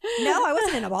 No, I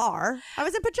wasn't in a bar. I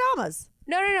was in pajamas.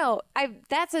 No.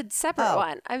 That's a separate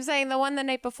one. I'm saying the one the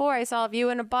night before I saw of you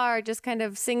in a bar just kind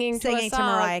of singing to a song. To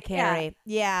Mariah Carey.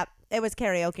 Yeah, it was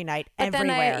karaoke night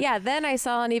everywhere. Then I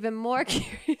saw an even more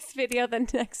curious video the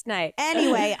next night.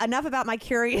 Anyway, enough about my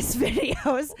curious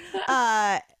videos.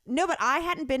 No, but I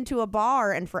hadn't been to a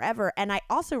bar in forever. And I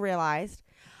also realized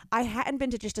I hadn't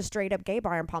been to just a straight up gay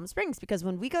bar in Palm Springs, because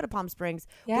when we go to Palm Springs,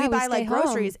 we buy like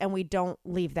groceries and we don't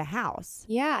leave the house.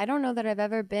 Yeah, I don't know that I've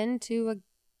ever been to a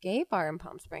gay bar in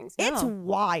Palm Springs. No. It's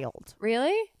wild.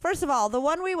 Really? First of all, the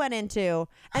one we went into,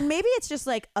 and maybe it's just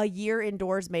like a year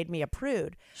indoors made me a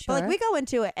prude. Sure. But like we go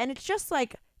into it and it's just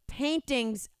like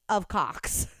paintings of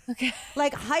cocks. Okay.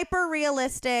 Like hyper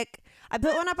realistic. I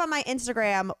put one up on my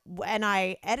Instagram and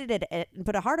I edited it and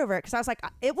put a heart over it because I was like,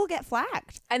 it will get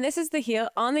flagged. And this is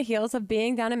on the heels of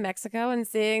being down in Mexico and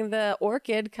seeing the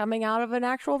orchid coming out of an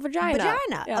actual vagina.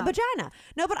 A vagina.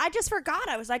 No, but I just forgot.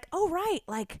 I was like, oh, right.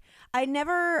 Like I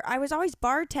was always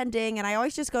bartending and I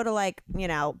always just go to like,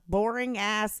 boring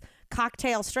ass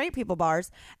cocktail straight people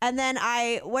bars. And then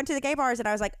I went to the gay bars and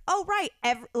I was like, oh, right.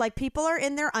 Like people are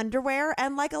in their underwear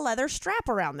and like a leather strap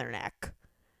around their neck.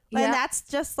 Yeah. And that's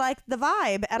just like the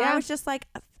vibe. And I was just like,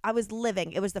 I was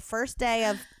living. It was the first day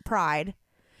of Pride.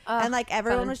 And like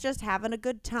everyone was just having a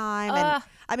good time. And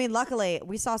I mean, luckily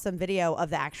we saw some video of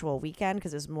the actual weekend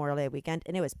because it was Memorial Day weekend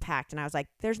and it was packed. And I was like,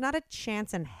 there's not a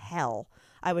chance in hell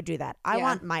I would do that. I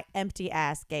want my empty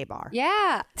ass gay bar.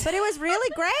 Yeah. But it was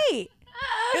really great.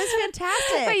 It was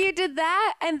fantastic. But you did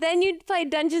that, and then you played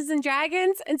Dungeons and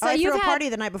Dragons, and so I threw a party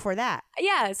the night before that.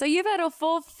 Yeah, so you've had a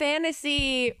full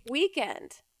fantasy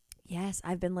weekend. Yes,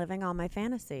 I've been living on my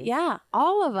fantasies. Yeah,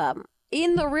 all of them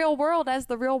in the real world as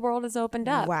the real world has opened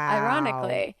up. Wow.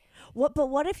 Ironically. But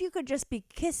what if you could just be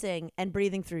kissing and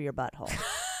breathing through your butthole?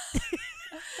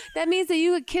 That means that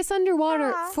you would kiss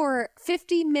underwater for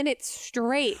 50 minutes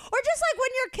straight. Or just like when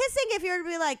you're kissing, if you're to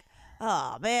be like,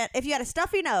 oh man, if you had a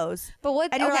stuffy nose,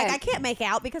 and you're like, I can't make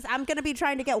out because I'm going to be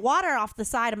trying to get water off the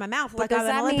side of my mouth like I'm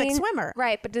an Olympic swimmer.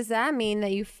 Right, but does that mean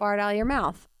that you fart out of your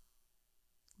mouth?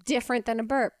 Different than a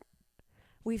burp.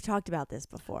 We've talked about this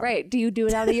before. Right. Do you do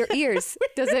it out of your ears?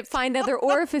 Does it find other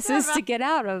orifices to get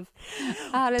out of?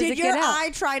 How does it get out? Did your eye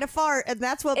try to fart and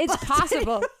that's what It's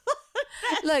possible.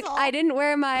 Look, I didn't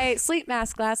wear my sleep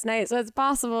mask last night, so it's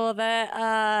possible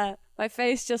that my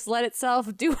face just let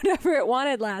itself do whatever it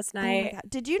wanted last night. Oh my God.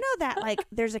 Did you know that like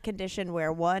there's a condition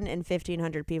where 1 in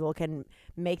 1,500 people can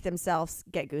make themselves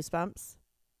get goosebumps?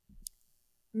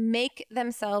 Make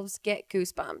themselves get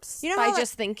goosebumps by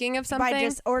just thinking of something,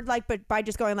 by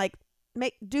just going like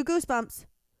do goosebumps.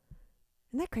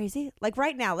 Isn't that crazy? Like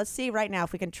let's see right now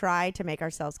if we can try to make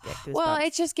ourselves get goosebumps. Well,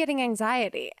 it's just getting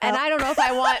anxiety. And I don't know if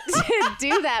I want to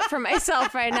do that for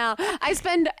myself right now. I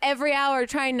spend every hour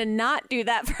trying to not do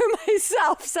that for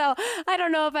myself. So I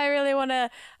don't know if I really want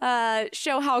to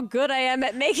show how good I am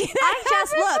at making that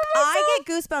I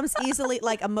get goosebumps easily,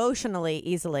 like emotionally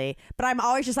easily, but I'm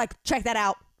always just like, check that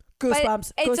out.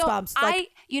 Goosebumps.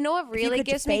 You know what really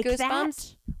gives me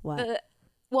goosebumps? What?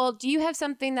 Well, do you have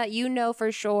something that you know for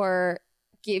sure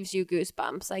gives you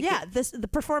goosebumps? Like the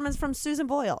performance from Susan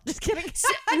Boyle. Just kidding.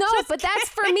 That's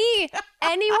for me.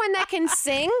 Anyone that can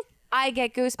sing, I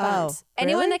get goosebumps. Oh,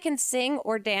 Anyone really? that can sing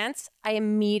or dance, I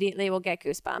immediately will get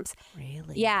goosebumps.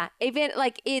 Really? Yeah. Even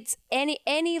like it's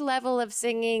any level of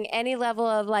singing, any level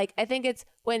of like, I think it's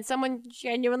when someone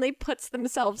genuinely puts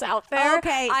themselves out there.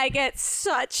 Okay. I get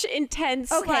such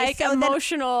intense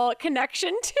emotional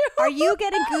connection to. Are you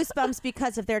getting goosebumps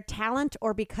because of their talent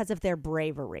or because of their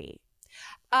bravery?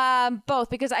 Both,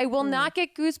 because I will not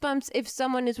get goosebumps if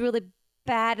someone is really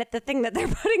bad at the thing that they're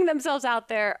putting themselves out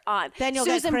there on. Then you'll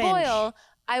Susan get cringe. Boyle,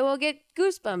 I will get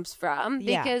goosebumps from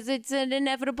because it's an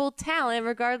inevitable talent,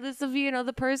 regardless of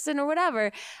the person or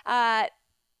whatever.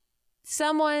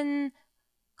 Someone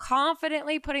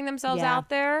confidently putting themselves out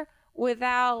there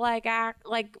without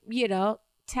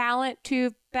talent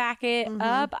to back it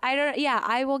up.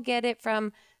 I will get it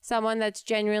from someone that's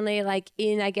genuinely like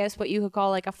in, I guess what you could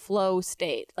call like a flow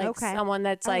state. Like someone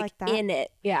that's like in it.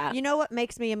 Yeah. You know what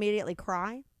makes me immediately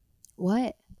cry?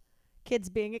 What? Kids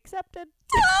being accepted.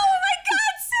 Oh my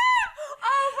God, Sam!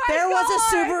 Oh my God. There was a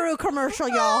Subaru commercial,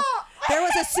 y'all. There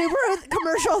was a Subaru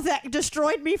commercial that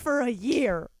destroyed me for a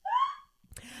year.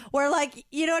 where like,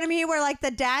 you know what I mean? Where like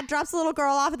the dad drops the little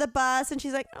girl off at the bus and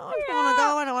she's like, oh, I don't want to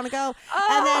go. I don't want to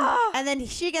go. And then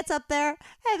she gets up there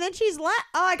and then she's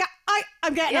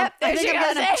I'm getting him. I think I'm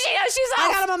getting him. She's off.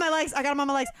 I got him on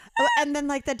my legs. And then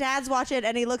like the dad's watching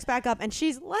and he looks back up and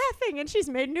she's laughing and she's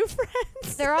made new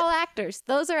friends. They're all actors.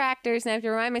 Those are actors. And I have to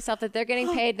remind myself that they're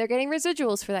getting paid. They're getting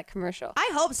residuals for that commercial. I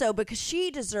hope so, because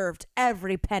she deserved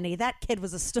every penny. That kid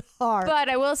was a star. But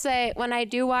I will say, when I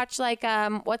do watch like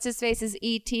what's his face's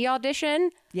ET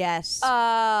audition, yes,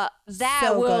 that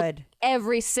so will good.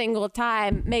 Every single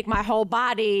time make my whole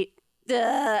body.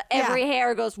 Every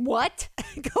hair goes what?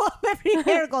 Go up. Every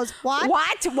hair goes what?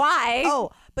 What? Why?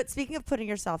 Oh, but speaking of putting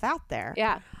yourself out there,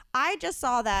 yeah, I just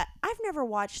saw that. I've never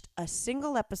watched a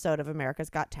single episode of America's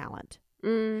Got Talent.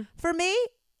 For me,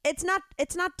 it's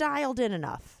not dialed in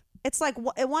enough. It's like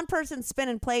one person's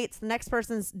spinning plates, the next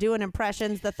person's doing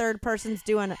impressions, the third person's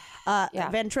doing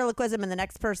ventriloquism, and the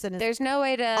next person is there's no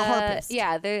way to a harpist.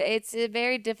 Yeah, it's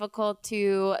very difficult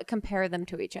to compare them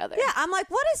to each other. Yeah, I'm like,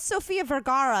 what does Sofia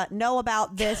Vergara know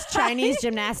about this Chinese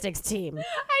gymnastics team?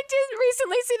 I did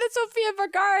recently see that Sofia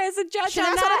Vergara is a judge on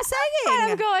that. That's what I'm saying.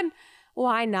 And I'm going,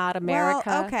 why not America?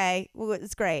 Well, okay. Well,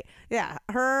 it's great. Yeah.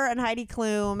 Her and Heidi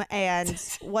Klum and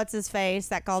what's his face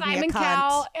that called Simon me a cunt.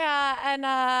 Cowell, and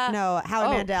no,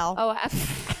 Howie Mandel.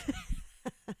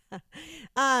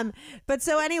 But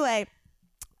so anyway,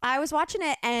 I was watching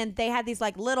it and they had these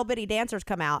like little bitty dancers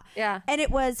come out. Yeah. And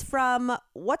it was from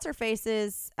what's her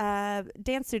face's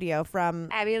dance studio from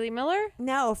Abby Lee Miller?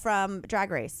 No, from Drag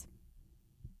Race.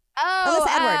 Oh,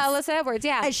 Alyssa Alyssa Edwards,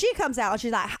 yeah. And she comes out and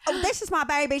she's like, oh, this is my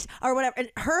baby, or whatever. And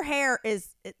her hair is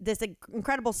this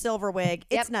incredible silver wig.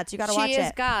 It's nuts. You got to watch it. She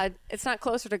is God. It's not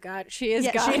closer to God. She is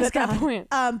God. She is at that point.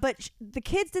 But the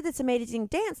kids did this amazing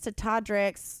dance to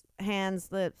Todrick's Hands,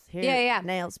 Lips, Hair,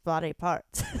 Nails, Body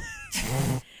Parts.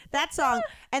 That song.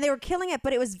 And they were killing it,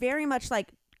 but it was very much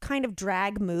like kind of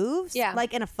drag moves. Yeah.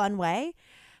 Like in a fun way.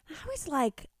 I was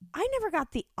like, I never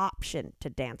got the option to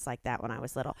dance like that when I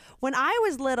was little. When I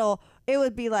was little, it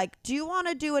would be like, do you want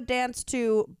to do a dance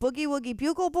to Boogie Woogie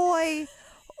Bugle Boy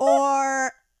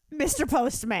or Mr.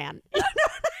 Postman? You know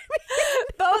what I mean?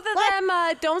 Both of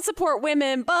them don't support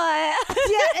women, but...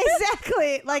 Yeah,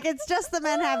 exactly. Like, it's just the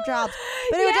men have jobs.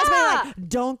 But it would just be like,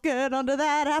 don't get under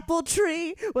that apple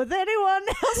tree with anyone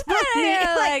else but me.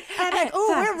 Like, I'm like,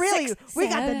 ooh, we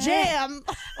got the jam.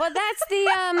 Well, that's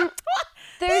the...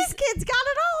 These kids got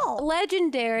it all.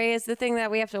 Legendary is the thing that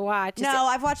we have to watch. No,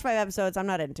 I've watched 5 episodes. I'm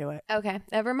not into it. Okay,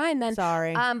 never mind then.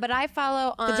 Sorry. But I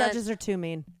follow on... The judges are too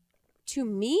mean. Too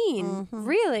mean? Mm-hmm.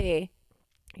 Really?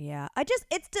 Yeah.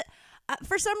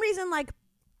 For some reason, like,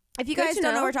 if you guys don't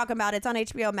know what we're talking about, it's on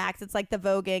HBO Max. It's like the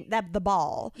voguing, the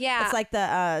ball. Yeah. It's like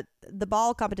the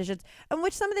ball competitions, in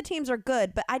which some of the teams are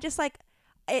good, but I just like...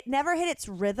 It never hit its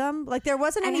rhythm. Like there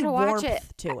wasn't any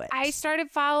warmth to it. I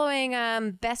started following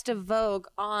Best of Vogue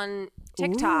on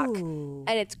TikTok. Ooh.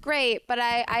 And it's great, but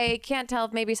I can't tell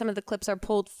if maybe some of the clips are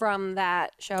pulled from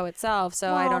that show itself,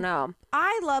 so I don't know.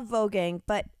 I love voguing,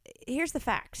 but here's the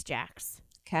facts, Jax.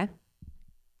 Okay.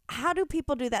 How do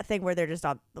people do that thing where they're just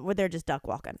duck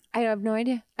walking? I have no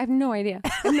idea. I have no idea.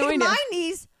 My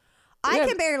knees, I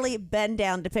can barely bend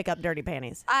down to pick up dirty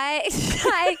panties.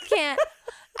 I can't.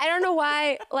 I don't know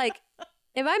why, like,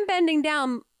 if I'm bending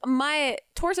down, my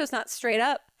torso's not straight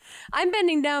up. I'm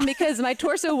bending down because my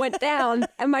torso went down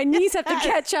and my knees have to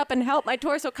catch up and help my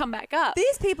torso come back up.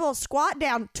 These people squat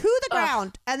down to the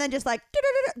ground and then just like,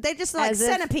 they just like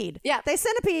centipede. Yeah. They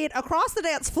centipede across the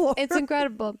dance floor. It's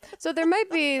incredible. So there might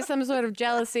be some sort of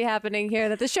jealousy happening here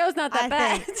that the show's not that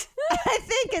bad. I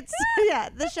think it's,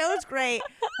 the show's great.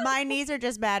 My knees are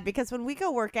just bad because when we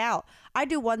go work out, I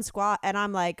do one squat and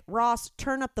I'm like, Ross,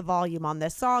 turn up the volume on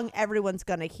this song. Everyone's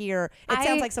going to hear. It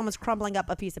sounds like someone's crumbling up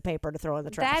a piece of paper to throw in the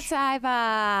trash.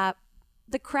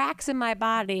 The cracks in my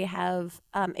body have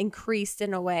increased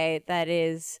in a way that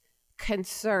is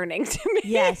concerning to me.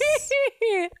 Yes.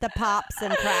 The pops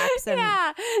and cracks. And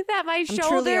that my shoulders. I'm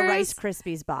truly a Rice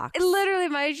Krispies box. Literally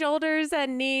my shoulders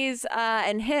and knees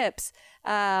and hips.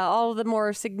 All of the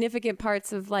more significant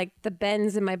parts of like the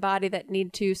bends in my body that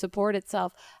need to support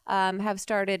itself have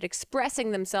started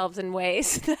expressing themselves in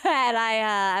ways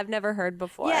that I've never heard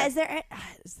before. Yeah,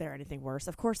 is there anything worse?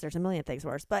 Of course, there's a million things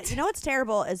worse. But you know what's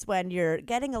terrible is when you're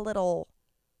getting a little,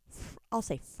 I'll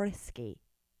say frisky.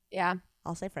 Yeah.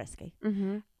 I'll say frisky.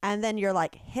 Mm-hmm. And then you're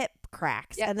like hip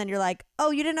cracks. Yep. And then you're like, oh,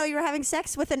 you didn't know you were having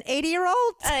sex with an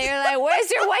 80-year-old? And you're like,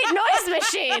 where's your white noise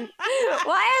machine?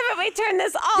 Why haven't we turned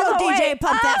this all the way? Yo, DJ,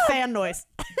 pump that up? fan noise.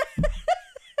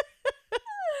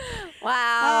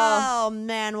 Wow. Oh,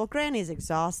 man. Well, Granny's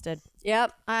exhausted.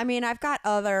 Yep. I mean, I've got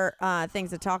other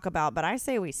things to talk about, but I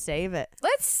say we save it.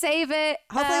 Let's save it.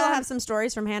 Hopefully we'll have some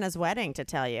stories from Hannah's wedding to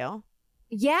tell you.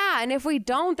 Yeah, and if we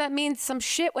don't, that means some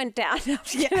shit went down. No, I'm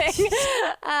kidding.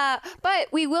 But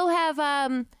we will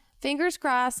have, fingers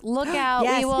crossed, look out.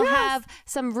 Yes, we will yes. have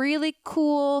some really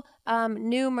cool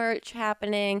new merch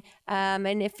happening.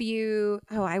 And if you...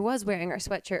 Oh, I was wearing our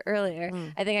sweatshirt earlier.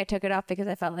 I think I took it off because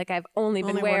I felt like I've only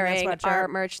been wearing our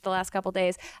merch the last couple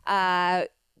days.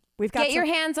 We've got your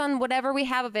hands on whatever we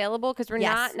have available because we're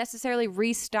Yes. not necessarily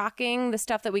restocking the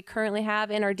stuff that we currently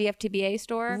have in our DFTBA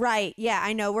store. Right. Yeah,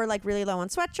 I know we're like really low on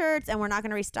sweatshirts and we're not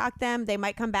going to restock them. They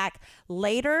might come back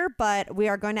later, but we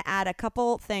are going to add a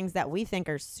couple things that we think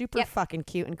are super fucking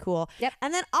cute and cool. Yep.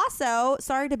 And then also,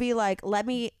 sorry to be like, let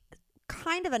me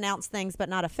kind of announce things, but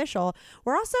not official.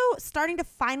 We're also starting to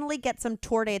finally get some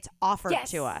tour dates offered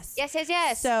to us.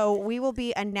 Yes. So we will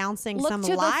be announcing some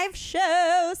live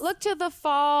shows. Look to the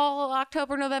fall,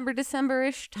 October, November,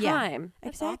 December-ish time. Yeah,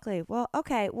 exactly. Well,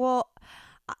 okay. Well,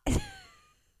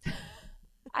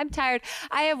 I'm tired.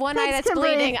 I have one eye Thanks, that's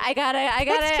Kimberly. bleeding. I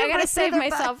gotta save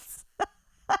myself.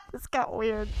 This got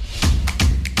weird.